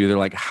foreign to you. They're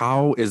like,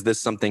 how is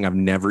this something I've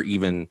never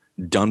even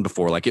done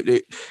before? Like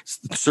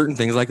certain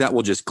things like that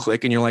will just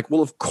click, and you're like,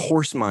 well, of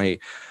course my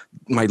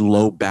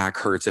low back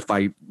hurts if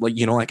I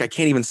I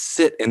can't even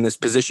sit in this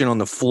position on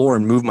the floor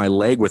and move my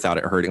leg without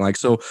it hurting. Like,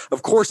 so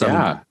of course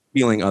I'm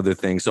feeling other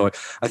things. So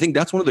I think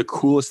that's one of the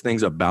coolest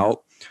things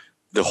about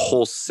the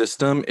whole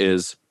system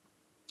is,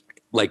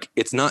 like,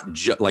 it's not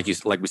just like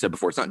we said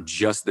before, it's not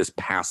just this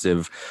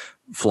passive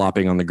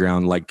flopping on the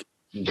ground, like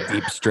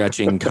deep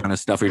stretching kind of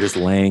stuff. You're just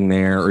laying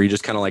there, or you're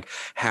just kind of like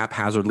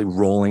haphazardly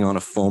rolling on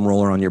a foam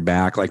roller on your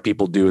back, like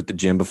people do at the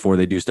gym before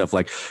they do stuff.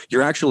 Like,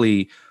 you're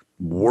actually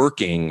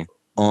working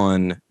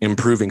on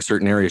improving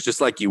certain areas,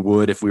 just like you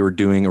would if we were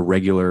doing a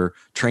regular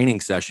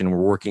training session. We're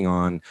working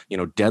on,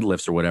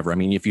 deadlifts or whatever. I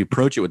mean, if you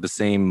approach it with the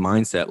same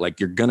mindset, like,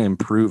 you're going to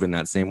improve in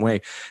that same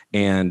way.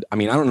 And I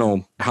mean, I don't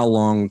know how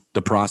long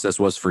the process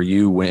was for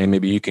you, and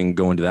maybe you can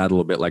go into that a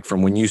little bit, like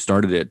from when you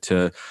started it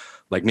to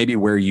like maybe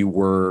where you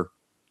were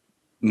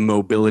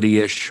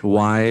mobility-ish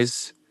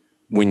wise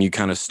when you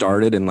kind of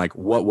started, and like,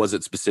 what was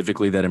it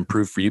specifically that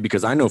improved for you?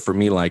 Because I know for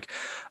me, like,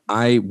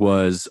 I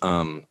was,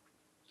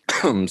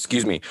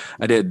 excuse me,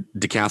 I did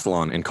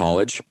decathlon in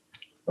college.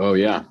 Oh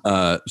yeah.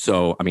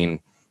 So, I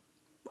mean,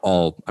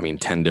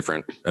 10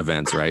 different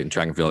events, right? And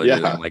track and field,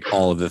 like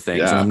all of the things.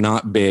 Yeah. And I'm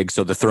not big,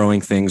 so the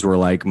throwing things were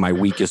like my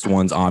weakest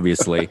ones,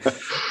 obviously.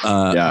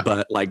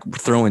 But like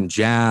throwing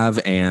jav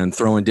and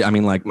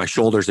like my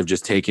shoulders have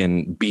just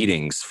taken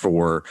beatings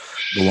for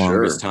the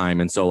longest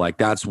time. And so like,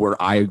 that's where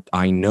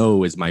I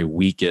know is my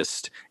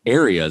weakest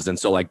areas. And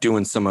so like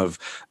doing some of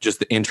just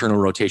the internal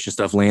rotation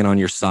stuff, laying on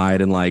your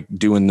side and like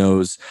doing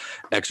those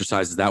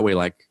exercises that way,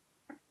 like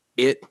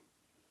it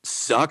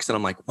sucks, and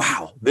I'm like,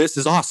 wow, this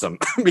is awesome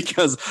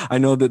because I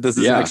know that this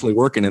is actually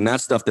working, and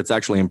that stuff that's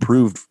actually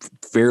improved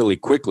fairly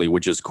quickly,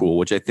 which is cool,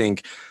 which I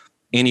think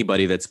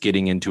anybody that's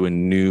getting into a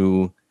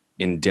new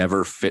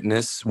endeavor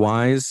fitness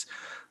wise,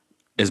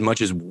 as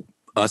much as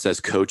us as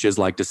coaches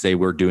like to say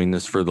we're doing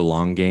this for the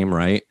long game,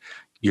 right?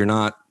 You're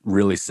not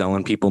really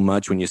selling people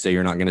much when you say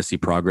you're not going to see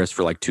progress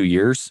for like 2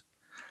 years.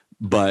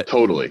 But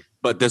totally.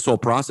 But this whole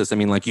process, I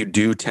mean, like, you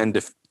do tend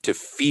to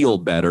feel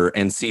better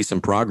and see some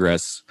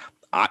progress,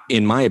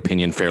 in my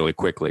opinion, fairly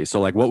quickly.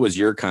 So like, what was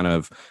your kind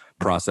of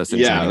process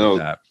in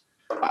that?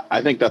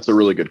 I think that's a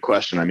really good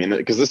question. I mean,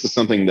 because this is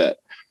something that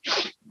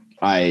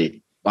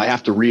I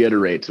have to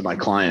reiterate to my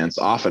clients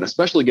often,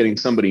 especially getting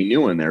somebody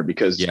new in there,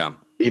 because,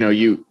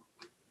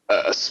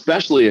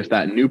 especially if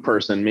that new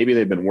person, maybe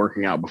they've been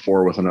working out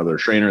before with another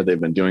trainer, they've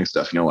been doing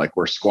stuff, like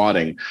we're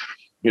squatting.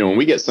 When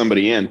we get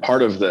somebody in,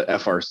 part of the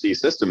FRC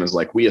system is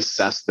like we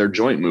assess their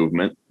joint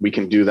movement. We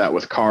can do that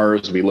with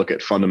cars. We look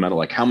at fundamental,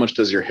 like how much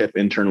does your hip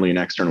internally and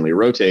externally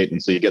rotate?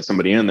 And so you get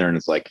somebody in there and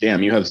it's like,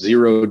 damn, you have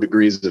 0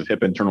 degrees of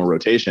hip internal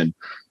rotation.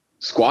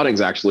 Squatting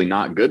is actually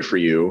not good for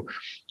you.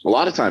 A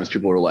lot of times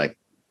people are like,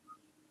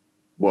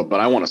 well, but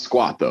I want to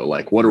squat though.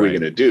 Like, what are we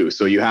going to do?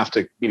 So you have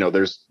to,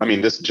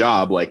 this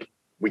job, like,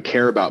 we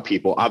care about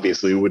people.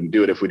 Obviously, we wouldn't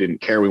do it if we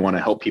didn't care. We want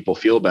to help people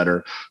feel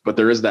better. But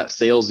there is that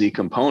salesy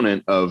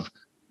component of,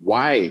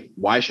 why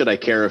should I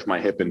care if my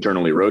hip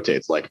internally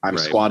rotates? Like, I'm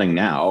squatting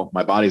now.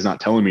 My body's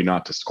not telling me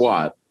not to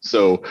squat.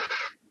 So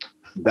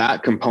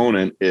that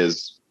component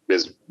is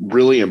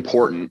really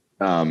important.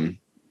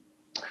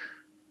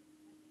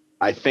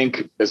 I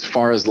think as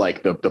far as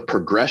like the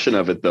progression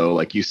of it though,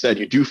 like you said,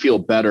 you do feel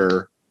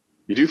better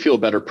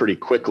pretty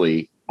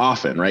quickly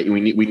often, right?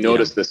 We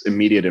notice this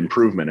immediate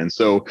improvement. And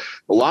so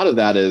a lot of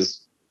that is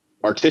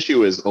our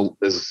tissue is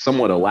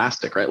somewhat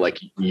elastic, right? Like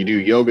you do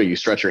yoga, you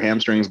stretch your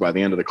hamstrings. By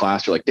the end of the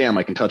class, you're like, damn,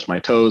 I can touch my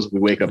toes. We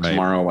wake up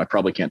tomorrow, I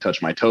probably can't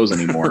touch my toes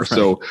anymore. Right.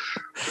 So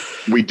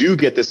we do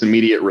get this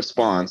immediate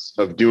response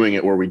of doing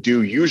it where we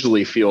do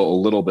usually feel a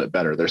little bit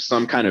better. There's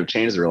some kind of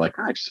change that are like,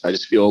 I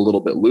just feel a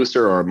little bit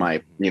looser, or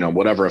my,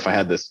 whatever, if I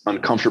had this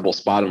uncomfortable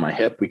spot in my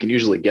hip, we can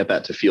usually get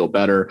that to feel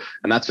better.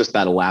 And that's just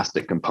that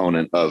elastic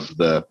component of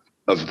the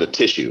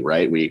tissue,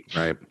 right?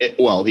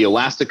 The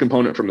elastic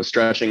component from the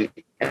stretching,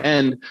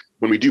 and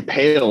when we do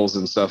pails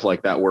and stuff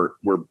like that, we're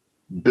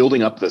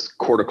building up this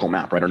cortical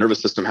map, right? Our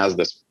nervous system has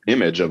this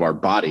image of our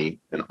body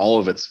and all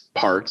of its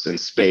parts in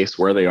space,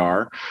 where they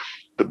are.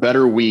 The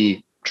better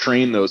we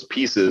train those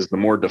pieces, the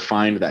more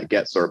defined that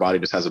gets. So our body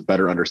just has a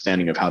better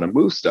understanding of how to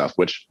move stuff,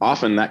 which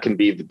often that can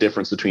be the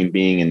difference between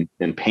being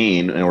in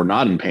pain or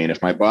not in pain.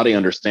 If my body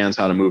understands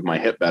how to move my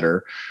hip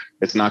better,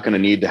 it's not going to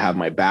need to have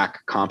my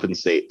back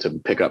compensate to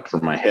pick up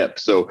from my hip.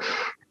 So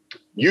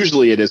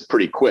usually it is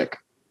pretty quick.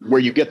 Where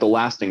you get the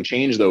lasting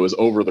change though is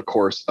over the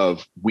course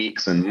of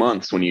weeks and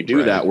months when you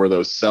do that, where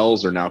those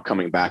cells are now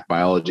coming back,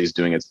 biology is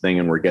doing its thing,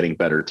 and we're getting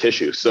better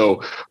tissue.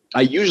 So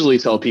I usually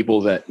tell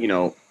people that,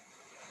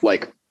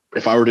 like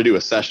if I were to do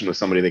a session with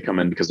somebody, they come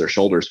in because their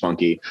shoulder's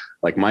funky,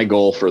 like my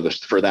goal for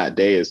that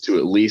day is to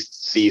at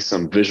least see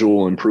some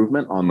visual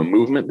improvement on the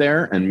movement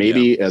there. And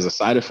maybe as a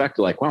side effect,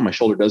 like, wow, my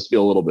shoulder does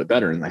feel a little bit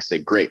better. And I say,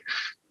 great,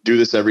 do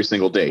this every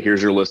single day.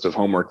 Here's your list of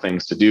homework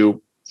things to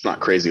do. It's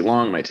not crazy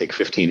long, it might take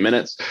 15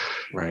 minutes.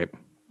 Right.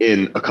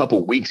 In a couple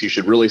of weeks, you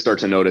should really start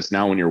to notice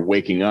now when you're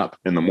waking up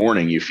in the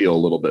morning, you feel a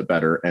little bit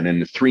better. And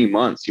in 3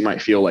 months, you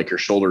might feel like your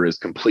shoulder is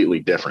completely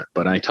different.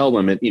 But I tell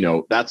them,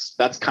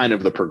 that's kind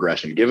of the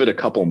progression. Give it a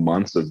couple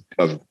months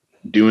of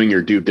doing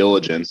your due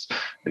diligence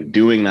and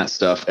doing that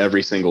stuff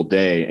every single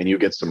day, and you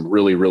get some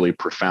really, really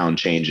profound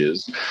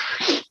changes.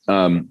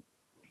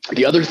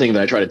 The other thing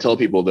that I try to tell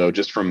people though,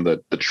 just from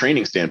the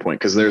training standpoint,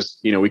 because there's,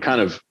 we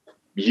kind of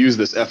use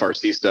this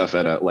FRC stuff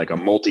at a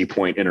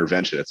multi-point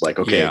intervention. It's like,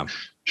 okay,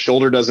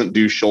 shoulder doesn't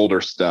do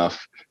shoulder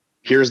stuff.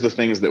 Here's the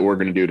things that we're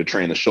going to do to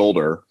train the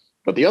shoulder.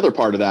 But the other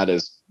part of that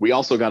is we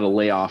also got to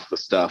lay off the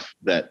stuff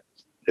that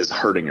is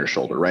hurting your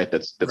shoulder, right?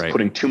 That's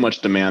putting too much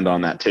demand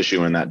on that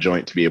tissue and that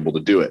joint to be able to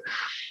do it.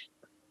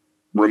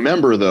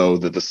 Remember though,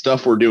 that the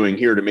stuff we're doing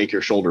here to make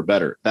your shoulder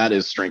better, that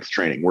is strength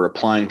training. We're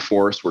applying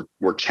force.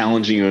 We're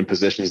challenging you in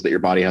positions that your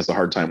body has a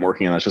hard time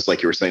working on. That's just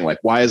like you were saying, like,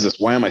 why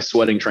am I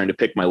sweating trying to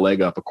pick my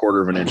leg up a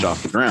quarter of an inch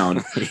off the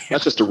ground?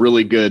 That's just a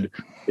really good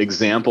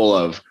example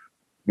of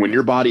when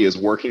your body is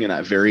working in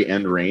that very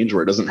end range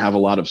where it doesn't have a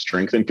lot of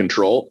strength and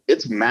control,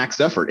 it's max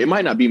effort. It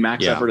might not be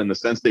max effort in the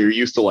sense that you're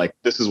used to, like,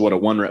 this is what a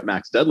 1-rep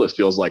max deadlift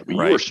feels like. But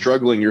you are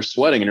struggling, you're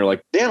sweating, and you're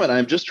like, damn it,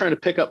 I'm just trying to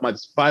pick up my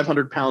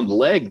 500-pound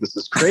leg. This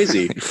is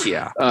crazy.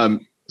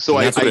 So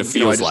that's what it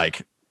feels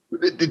like.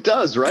 It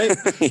does, right?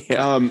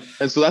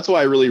 And so that's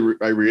why I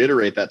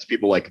reiterate that to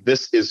people, like,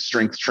 this is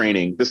strength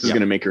training. This is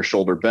going to make your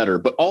shoulder better.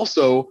 But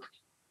also,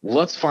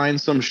 let's find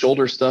some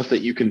shoulder stuff that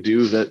you can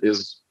do that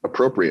is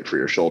appropriate for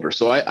your shoulder.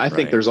 So I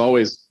think there's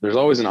always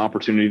an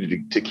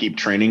opportunity to keep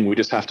training. We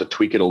just have to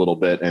tweak it a little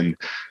bit, and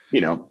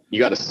you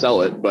got to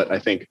sell it. But I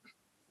think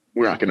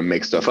we're not going to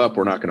make stuff up.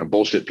 We're not going to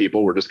bullshit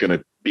people. We're just going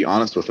to be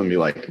honest with them. Be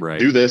like,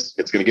 do this.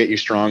 It's going to get you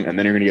strong, and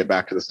then you're going to get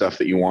back to the stuff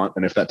that you want.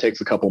 And if that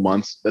takes a couple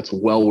months, that's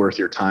well worth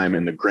your time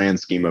in the grand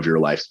scheme of your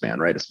lifespan,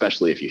 right?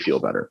 Especially if you feel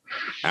better.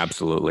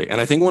 Absolutely.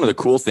 And I think one of the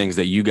cool things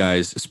that you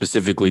guys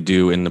specifically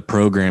do in the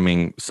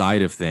programming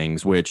side of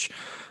things, which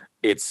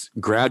it's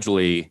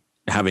gradually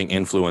having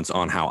influence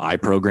on how I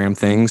program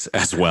things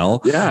as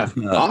well.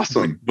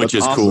 Awesome. Which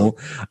is awesome.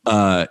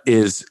 Cool.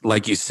 Is,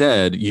 like you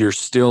said,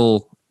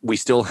 we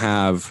still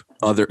have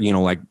other,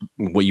 like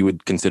what you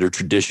would consider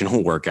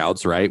traditional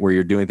workouts, right? Where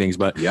you're doing things,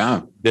 but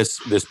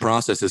this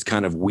process is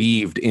kind of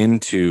weaved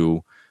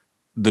into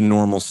the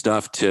normal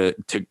stuff to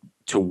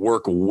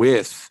work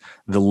with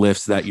the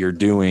lifts that you're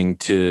doing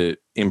to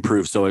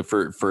improve. So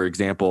for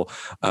example,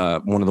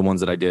 one of the ones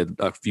that I did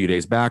a few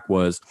days back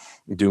was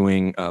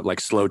doing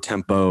like slow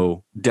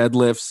tempo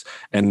deadlifts.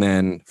 And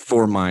then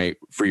for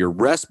your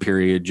rest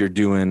period, you're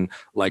doing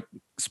like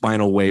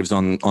spinal waves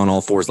on all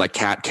fours, like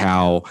cat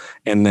cow,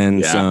 and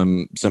then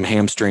some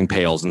hamstring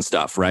pails and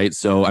stuff. Right.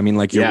 So, I mean,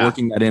 like you're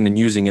working that in and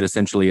using it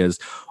essentially as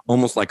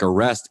almost like a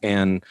rest.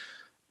 And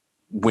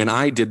when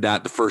I did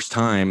that the first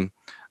time,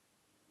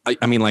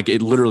 I mean, like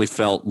it literally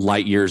felt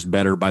light years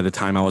better by the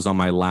time I was on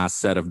my last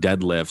set of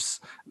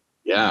deadlifts.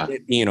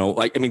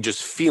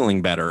 Just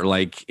feeling better.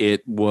 Like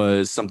it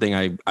was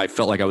something I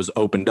felt like I was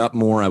opened up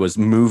more. I was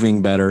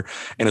moving better.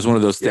 And it's one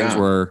of those things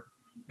where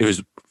it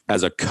was,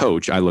 as a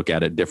coach, I look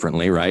at it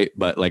differently. Right.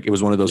 But like, it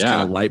was one of those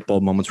kind of light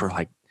bulb moments where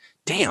like,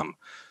 damn,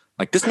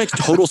 Like, this makes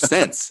total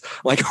sense.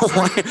 Like,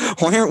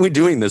 why aren't we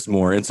doing this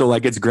more? And so,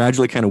 like, it's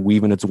gradually kind of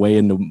weaving its way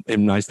into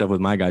my stuff with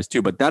my guys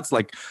too. But that's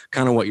like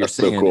kind of what you're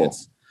saying. So cool.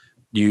 It's,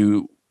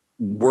 you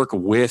work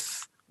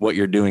with what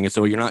you're doing. And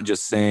so you're not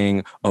just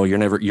saying, oh, you're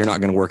not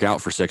going to work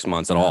out for 6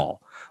 months at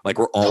all. Like,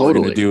 we're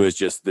going to do is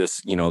just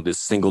this, this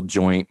single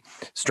joint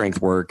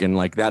strength work. And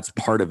like, that's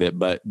part of it,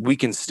 but we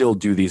can still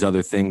do these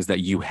other things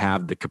that you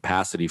have the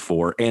capacity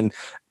for and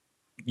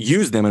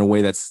use them in a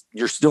way that's,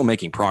 you're still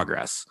making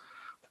progress.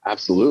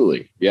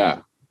 Absolutely.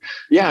 Yeah.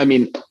 Yeah. I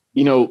mean,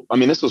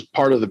 this was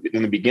part of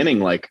in the beginning,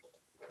 like,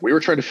 we were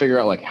trying to figure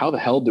out, like, how the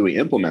hell do we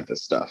implement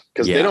this stuff?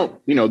 Because they don't,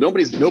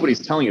 nobody's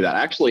telling you that.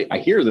 Actually, I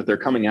hear that they're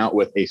coming out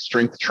with a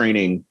strength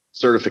training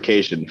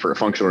certification for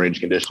functional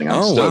range conditioning.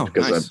 I'm stoked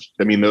because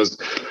nice.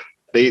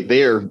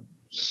 They are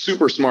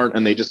super smart,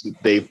 and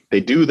they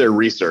do their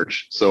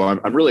research. So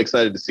I'm really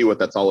excited to see what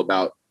that's all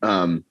about.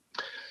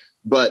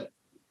 But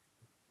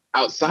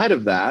outside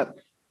of that,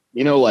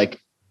 like,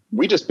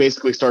 we just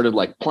basically started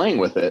like playing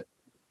with it.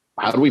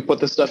 How do we put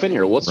this stuff in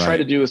here? Let's try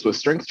to do this with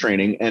strength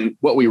training. And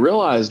what we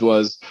realized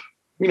was,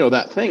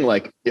 that thing,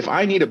 like, if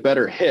I need a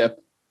better hip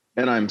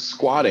and I'm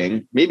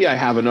squatting, maybe I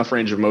have enough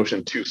range of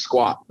motion to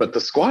squat, but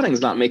the squatting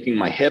is not making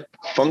my hip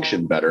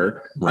function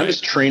better. Right. I'm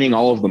just training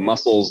all of the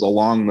muscles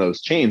along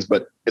those chains,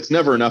 but it's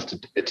never enough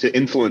to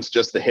influence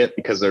just the hip,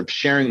 because they're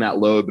sharing that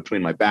load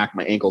between my back,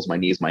 my ankles, my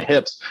knees, my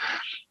hips.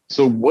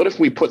 So what if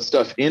we put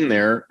stuff in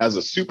there as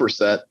a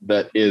superset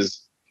that is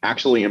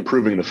actually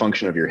improving the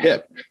function of your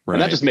hip? Right.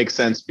 And that just makes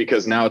sense,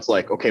 because now it's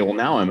like, okay, well,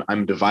 now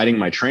I'm dividing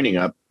my training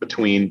up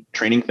between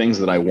training things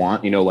that I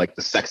want, like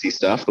the sexy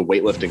stuff, the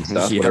weightlifting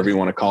stuff, whatever you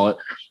want to call it,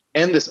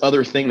 and this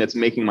other thing that's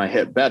making my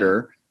hip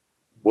better.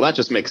 Well, that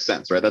just makes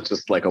sense, right? That's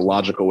just like a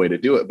logical way to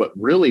do it. But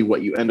really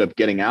what you end up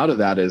getting out of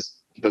that is,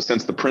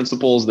 since the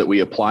principles that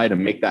we apply to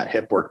make that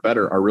hip work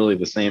better are really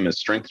the same as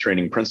strength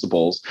training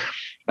principles,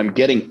 I'm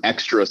getting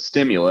extra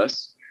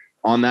stimulus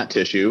on that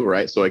tissue,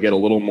 right? So I get a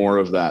little more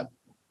of that,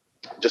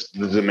 just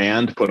the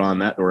demand put on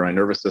that, or our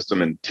nervous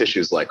system and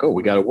tissues, like, oh,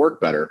 we got to work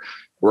better.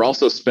 We're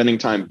also spending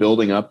time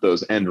building up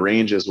those end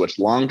ranges, which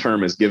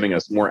long-term is giving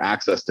us more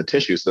access to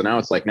tissue. So now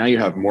it's like, now you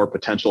have more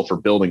potential for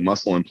building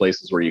muscle in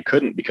places where you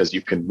couldn't, because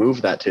you can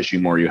move that tissue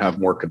more. You have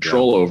more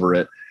control over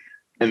it.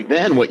 And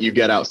then what you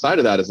get outside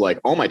of that is like,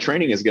 oh, my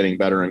training is getting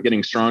better. I'm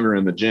getting stronger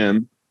in the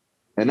gym.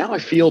 And now I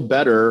feel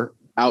better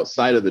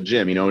outside of the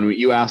gym. And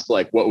you asked,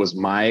 like, what was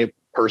my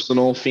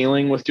personal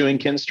feeling with doing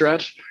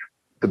Kinstretch?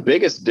 The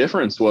biggest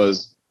difference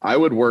was I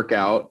would work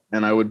out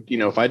and I would,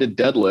 if I did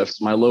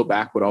deadlifts, my low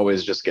back would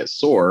always just get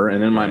sore.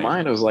 And in my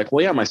mind, I was like,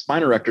 well, yeah, my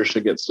spine erector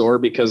should get sore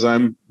because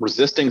I'm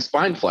resisting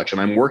spine flexion.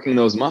 I'm working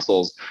those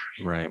muscles.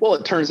 Right. Well,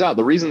 it turns out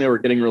the reason they were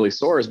getting really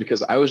sore is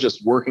because I was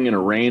just working in a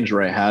range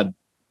where I had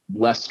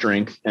less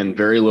strength and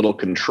very little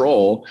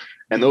control.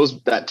 And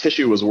that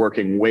tissue was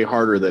working way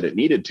harder than it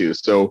needed to.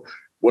 So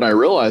what I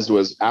realized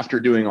was, after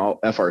doing all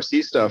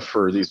FRC stuff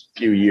for these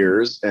few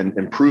years and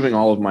improving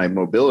all of my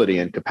mobility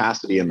and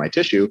capacity in my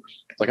tissue,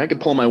 it's like I could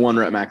pull my 1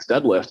 rep max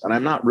deadlift and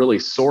I'm not really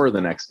sore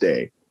the next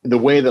day the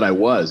way that I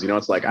was.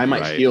 It's like I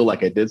might feel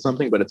like I did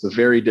something, but it's a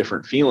very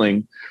different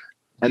feeling.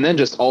 And then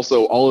just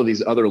also all of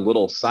these other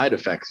little side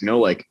effects,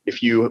 like if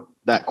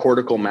that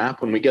cortical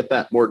map, when we get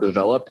that more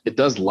developed, it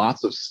does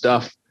lots of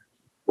stuff.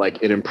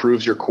 Like, it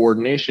improves your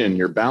coordination,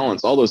 your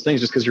balance, all those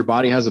things, just because your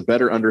body has a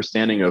better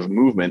understanding of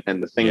movement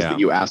and the things that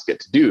you ask it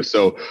to do.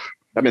 So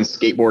I've been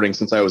skateboarding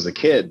since I was a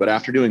kid, but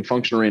after doing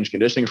functional range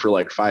conditioning for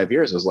like 5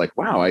 years, I was like,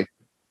 wow, I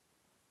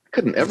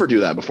couldn't ever do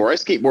that before. I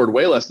skateboard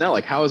way less now.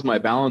 Like, how has my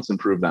balance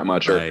improved that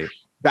much? Or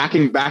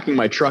backing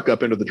my truck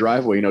up into the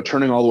driveway,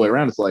 turning all the way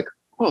around. It's like,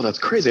 oh, that's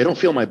crazy. I don't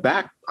feel my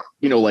back,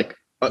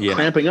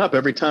 cramping up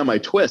every time I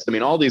twist. I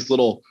mean, all these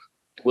little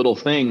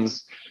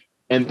things.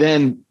 And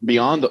then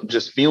beyond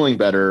just feeling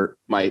better,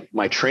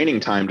 my training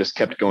time just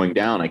kept going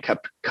down. I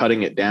kept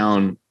cutting it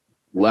down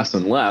less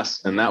and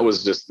less. And that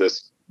was just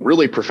this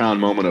really profound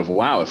moment of,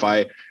 wow, if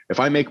I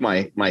make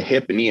my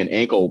hip, knee, and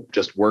ankle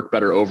just work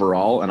better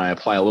overall, and I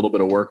apply a little bit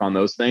of work on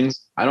those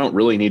things, I don't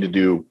really need to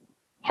do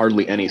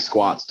hardly any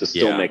squats to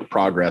still make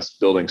progress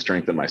building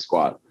strength in my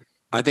squat.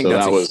 I think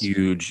that's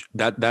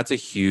a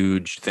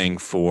huge thing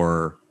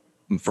for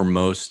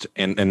most,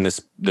 and this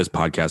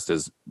podcast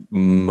is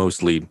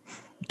mostly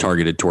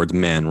targeted towards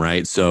men,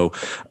 right? So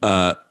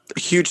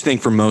huge thing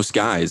for most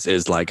guys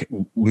is like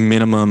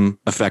minimum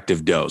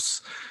effective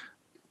dose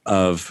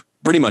of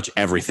pretty much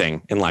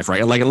everything in life,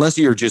 right? Like, unless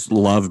you're just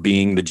love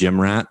being the gym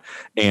rat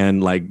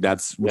and like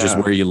that's just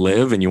where you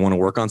live and you want to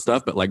work on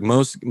stuff, but like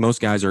most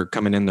guys are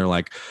coming in, they're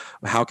like,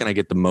 how can I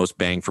get the most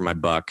bang for my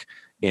buck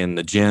in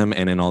the gym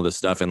and in all this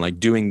stuff? And like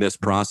doing this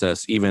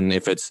process, even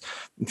if it's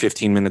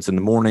 15 minutes in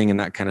the morning and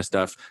that kind of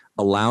stuff,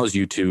 allows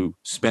you to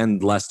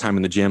spend less time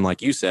in the gym,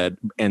 like you said,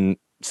 and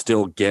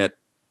still get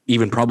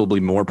even probably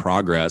more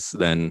progress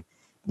than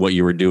what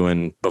you were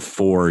doing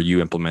before you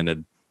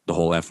implemented the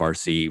whole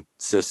FRC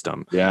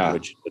system. Yeah.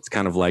 Which it's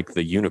kind of like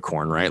the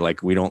unicorn, right?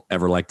 Like, we don't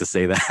ever like to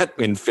say that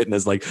in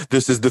fitness, like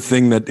this is the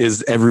thing that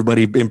is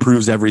everybody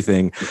improves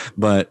everything,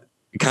 but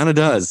it kind of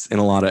does in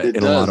a lot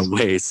of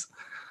ways.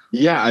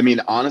 Yeah. I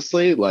mean,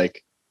 honestly,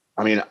 like,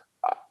 I mean,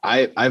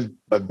 I've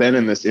been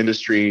in this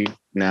industry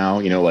now,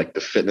 like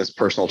the fitness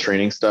personal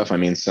training stuff. I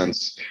mean,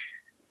 since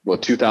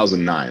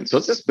 2009. So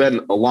it's just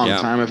been a long Yeah.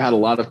 time. I've had a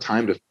lot of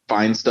time to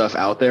find stuff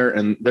out there,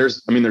 and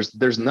there's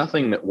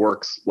nothing that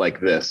works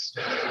like this.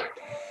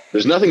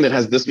 There's nothing that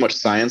has this much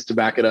science to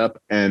back it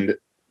up, and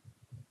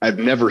I've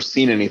never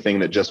seen anything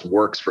that just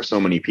works for so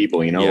many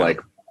people. Like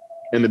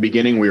in the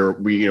beginning,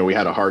 we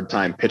had a hard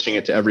time pitching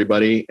it to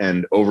everybody,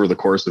 and over the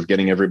course of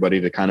getting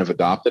everybody to kind of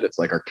adopt it, it's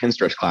like our kin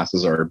stretch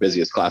classes are our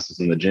busiest classes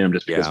in the gym,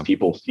 just because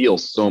people feel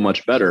so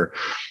much better.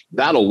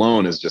 That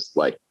alone is just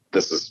like,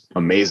 this is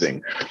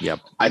amazing. Yep.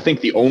 I think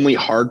the only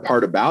hard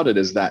part about it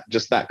is that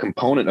just that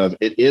component of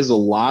it is a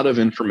lot of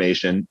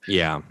information.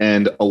 Yeah.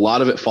 And a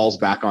lot of it falls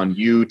back on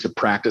you to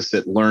practice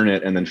it, learn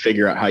it, and then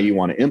figure out how you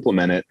want to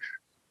implement it.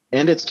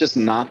 And it's just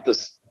not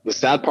the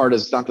sad part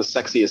is it's not the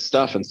sexiest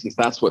stuff. And since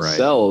that's what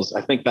sells,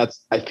 I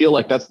feel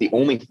like that's the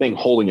only thing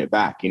holding it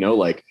back.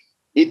 Like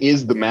it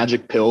is the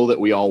magic pill that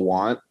we all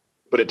want.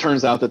 But it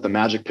turns out that the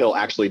magic pill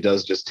actually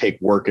does just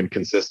take work and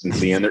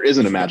consistency, and there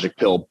isn't a magic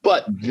pill.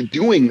 But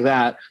doing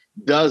that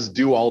does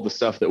do all the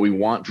stuff that we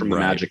want from the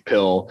magic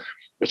pill.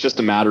 It's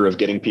just a matter of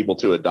getting people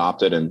to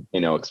adopt it and,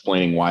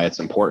 explaining why it's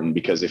important.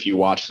 Because if you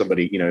watch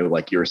somebody,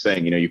 like you were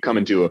saying, you come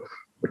into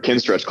a kin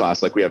stretch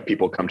class, like we have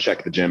people come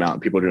check the gym out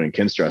and people are doing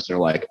kin stretch and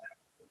they're like,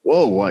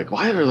 whoa, like,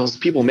 why are those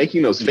people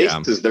making those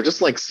faces? Yeah. They're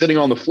just like sitting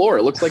on the floor.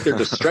 It looks like they're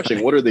just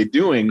stretching. What are they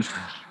doing?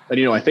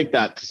 And, I think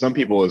that to some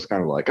people is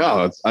kind of like,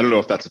 oh, I don't know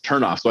if that's a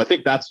turnoff. So I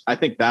think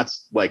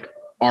that's like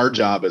our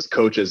job as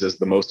coaches is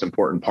the most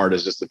important part,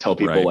 is just to tell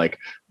people like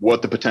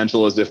what the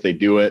potential is if they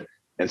do it,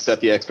 and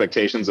set the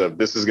expectations of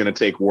this is going to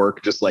take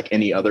work just like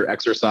any other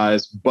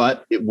exercise,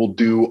 but it will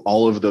do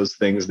all of those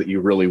things that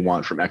you really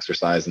want from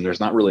exercise. And there's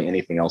not really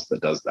anything else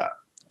that does that.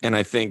 And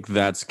I think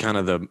that's kind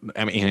of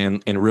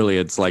and really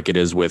it's like it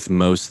is with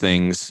most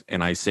things.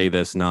 And I say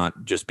this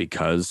not just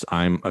because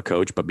I'm a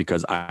coach, but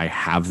because I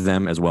have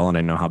them as well. And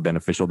I know how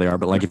beneficial they are.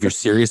 But like, if you're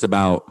serious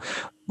about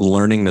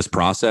learning this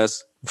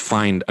process,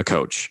 find a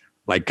coach,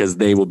 like, cause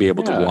they will be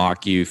able to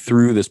walk you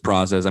through this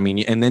process. I mean,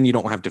 and then you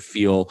don't have to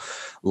feel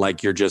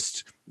like you're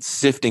just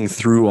sifting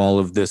through all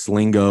of this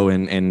lingo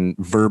and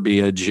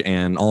verbiage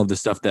and all of the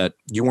stuff that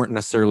you weren't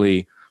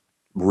necessarily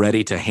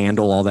ready to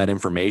handle all that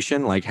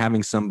information. Like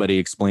having somebody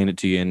explain it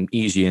to you and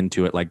ease you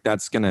into it, like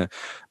that's going to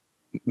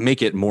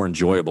make it more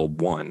enjoyable,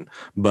 one,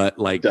 but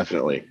like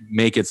definitely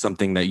make it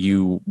something that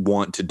you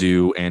want to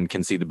do and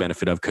can see the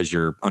benefit of, because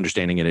you're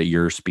understanding it at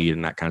your speed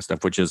and that kind of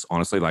stuff, which is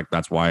honestly like,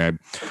 that's why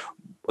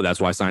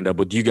I signed up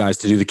with you guys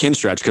to do the kin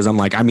stretch. Cause I'm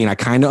like, I mean, I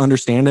kind of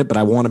understand it, but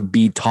I want to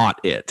be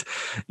taught it,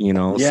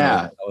 So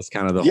that was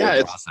kind of the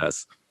whole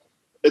process.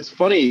 It's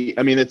funny.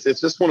 I mean, it's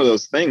just one of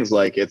those things.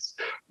 Like it's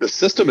the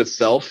system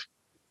itself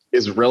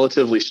is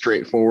relatively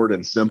straightforward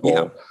and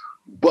simple,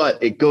 but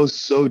it goes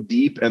so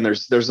deep, and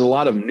there's a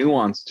lot of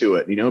nuance to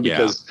it,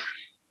 because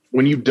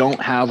when you don't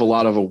have a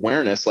lot of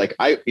awareness, like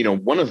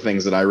one of the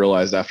things that I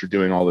realized after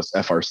doing all this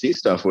FRC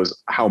stuff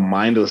was how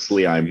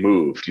mindlessly I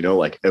moved,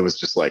 like it was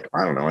just like,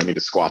 I don't know, I need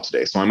to squat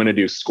today, so I'm going to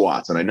do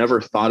squats. And I never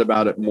thought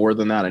about it more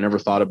than that. I never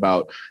thought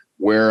about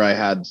where I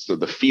had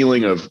the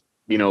feeling of,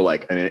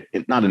 like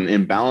not an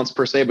imbalance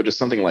per se, but just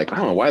something like, I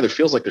don't know why there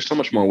feels like there's so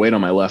much more weight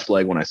on my left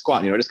leg when I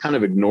squat. I just kind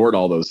of ignored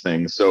all those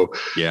things. So,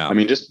 I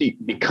mean, just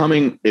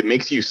becoming, it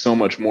makes you so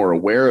much more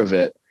aware of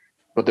it,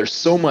 but there's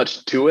so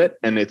much to it,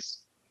 and it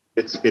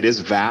is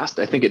vast.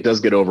 I think it does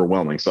get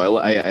overwhelming. So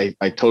I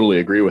totally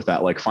agree with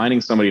that. Like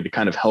finding somebody to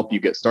kind of help you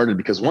get started,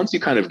 because once you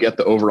kind of get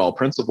the overall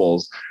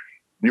principles,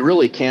 you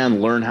really can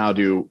learn how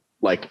to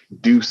like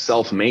do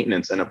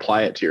self-maintenance and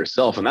apply it to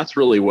yourself. And that's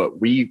really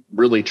what we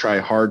really try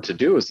hard to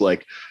do, is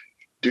like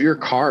do your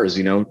cars.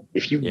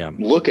 If you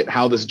look at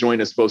how this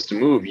joint is supposed to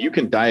move, you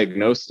can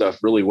diagnose stuff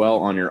really well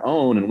on your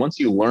own. And once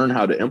you learn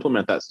how to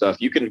implement that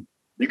stuff, you can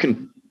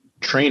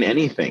train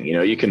anything.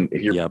 You can,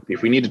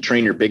 if we need to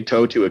train your big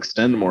toe to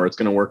extend more, it's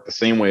going to work the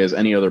same way as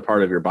any other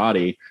part of your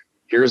body.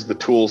 Here's the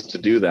tools to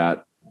do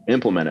that,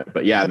 implement it.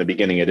 But in the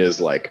beginning, it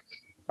is like,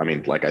 I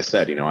mean, like I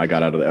said, I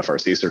got out of the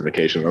FRC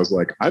certification. I was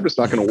like, I'm just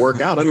not going to work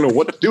out. I don't know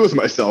what to do with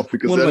myself,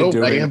 because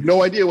I have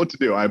no idea what to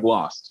do. I've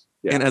lost.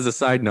 Yeah. And as a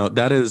side note,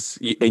 that is,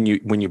 and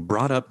when you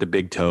brought up the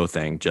big toe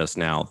thing just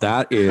now,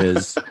 that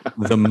is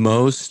the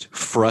most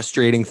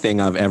frustrating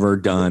thing I've ever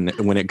done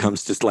when it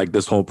comes to like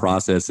this whole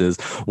process. Is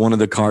one of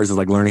the cars is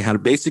like learning how to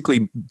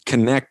basically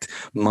connect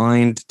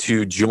mind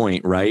to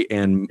joint, right?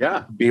 And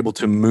be able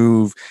to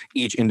move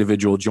each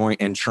individual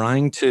joint, and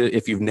trying to,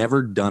 if you've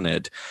never done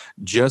it,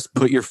 just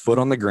put your foot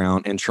on the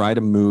ground and try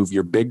to move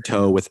your big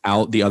toe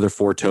without the other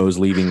four toes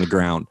leaving the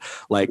ground.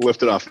 Like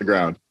lift it off the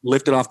ground.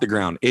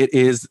 It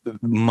is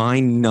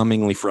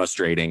mind-numbingly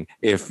frustrating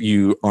if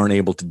you aren't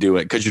able to do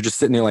it, because you're just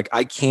sitting there like,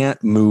 I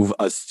can't move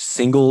a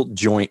single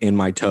joint in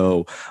my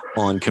toe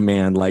on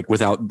command, like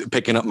without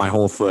picking up my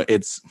whole foot.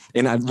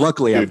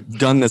 Luckily I've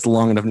done this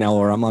long enough now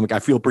where I'm like, I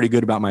feel pretty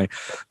good about my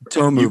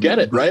toe movement. You get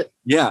it, right?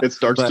 Yeah. It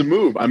starts to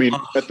move. I mean,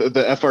 at the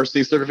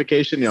FRC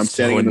certification, I'm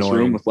standing in this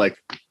room with like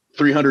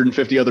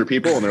 350 other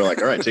people, and they're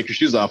like, all right, take your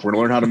shoes off. We're going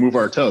to learn how to move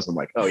our toes. I'm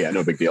like, oh yeah,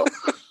 no big deal.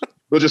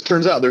 Well, it just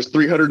turns out there's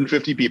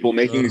 350 people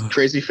making these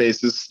crazy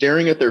faces,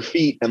 staring at their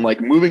feet and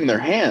like moving their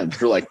hands.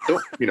 They're like,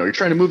 don't, you're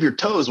trying to move your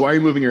toes. Why are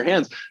you moving your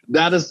hands?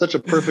 That is such a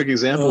perfect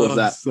example of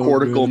that so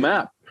cortical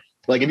map.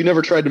 Like if you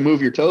never tried to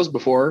move your toes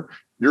before,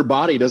 your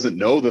body doesn't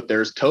know that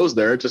there's toes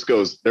there. It just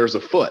goes, there's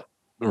a foot.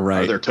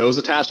 Right. Are their toes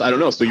attached? I don't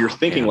know. So you're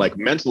thinking like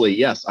mentally,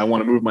 yes, I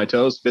want to move my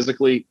toes.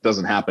 Physically,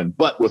 doesn't happen.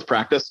 But with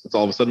practice, it's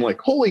all of a sudden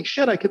like, holy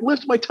shit, I could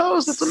lift my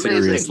toes. That's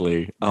amazing.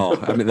 Seriously. Oh,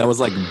 I mean, that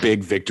was like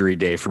big victory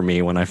day for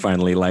me when I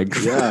finally got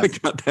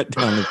that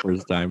down the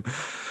first time.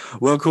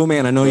 Well, cool,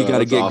 man. I know you got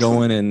to get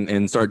going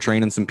and start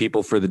training some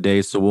people for the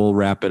day. So we'll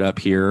wrap it up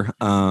here.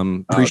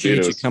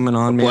 Appreciate you coming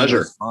on, man. Pleasure. It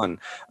was fun.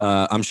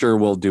 I'm sure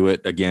we'll do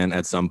it again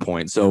at some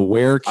point. So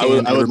where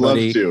can I would love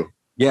to.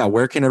 Yeah,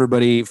 where can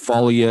everybody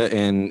follow you?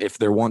 And if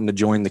they're wanting to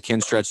join the Kin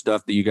Stretch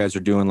stuff that you guys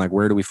are doing, like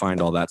where do we find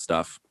all that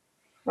stuff?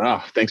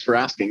 Oh, thanks for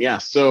asking. Yeah.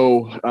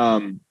 So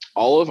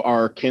all of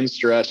our Kin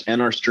Stretch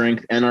and our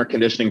strength and our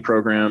conditioning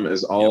program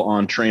is all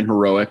on Train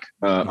Heroic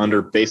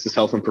under Basis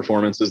Health and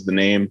Performance is the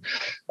name.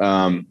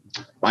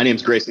 My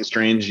name's Grayson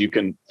Strange. You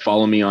can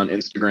follow me on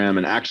Instagram.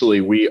 And actually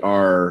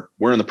we're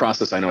in the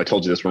process. I know I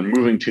told you this, we're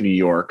moving to New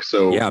York.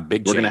 So yeah, we're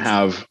going to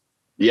have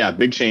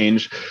big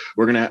change.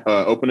 We're going to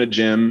open a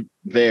gym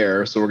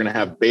there. So we're going to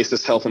have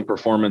Basis Health and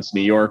Performance New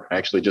York. I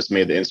actually just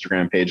made the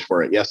Instagram page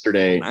for it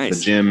yesterday. Nice.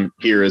 The gym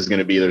here there's going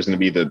to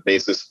be the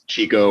Basis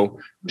Chico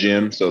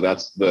gym. So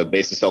that's the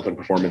Basis Health and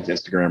Performance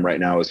Instagram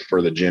right now is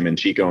for the gym in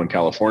Chico in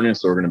California.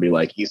 So we're going to be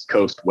like East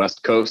Coast,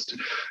 West Coast.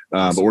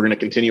 But we're going to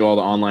continue all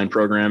the online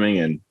programming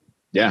and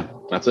yeah,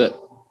 that's it.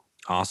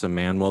 Awesome,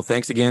 man. Well,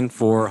 thanks again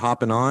for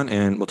hopping on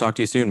and we'll talk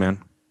to you soon,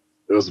 man.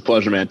 It was a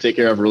pleasure, man. Take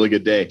care. Have a really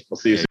good day. I'll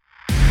see you soon.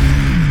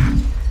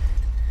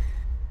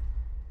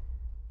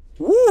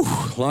 Woo,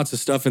 lots of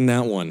stuff in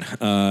that one.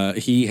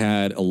 He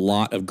had a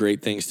lot of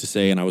great things to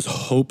say, and I was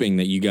hoping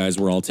that you guys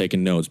were all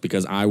taking notes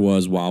because I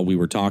was while we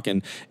were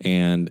talking,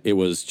 and it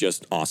was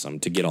just awesome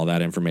to get all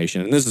that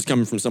information. And this is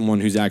coming from someone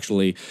who's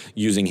actually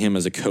using him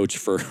as a coach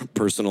for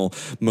personal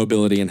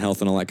mobility and health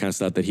and all that kind of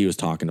stuff that he was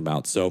talking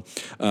about. So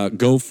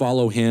go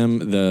follow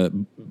him,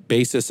 the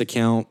Basis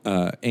account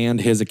and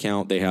his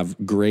account. They have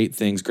great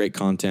things, great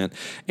content.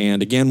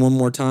 And again, one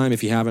more time,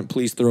 if you haven't,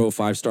 please throw a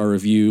 5-star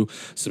review,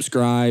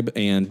 subscribe,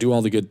 and do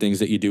all the good things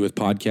that you do with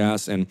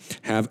podcasts, and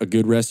have a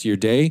good rest of your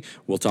day.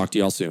 We'll talk to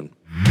y'all soon.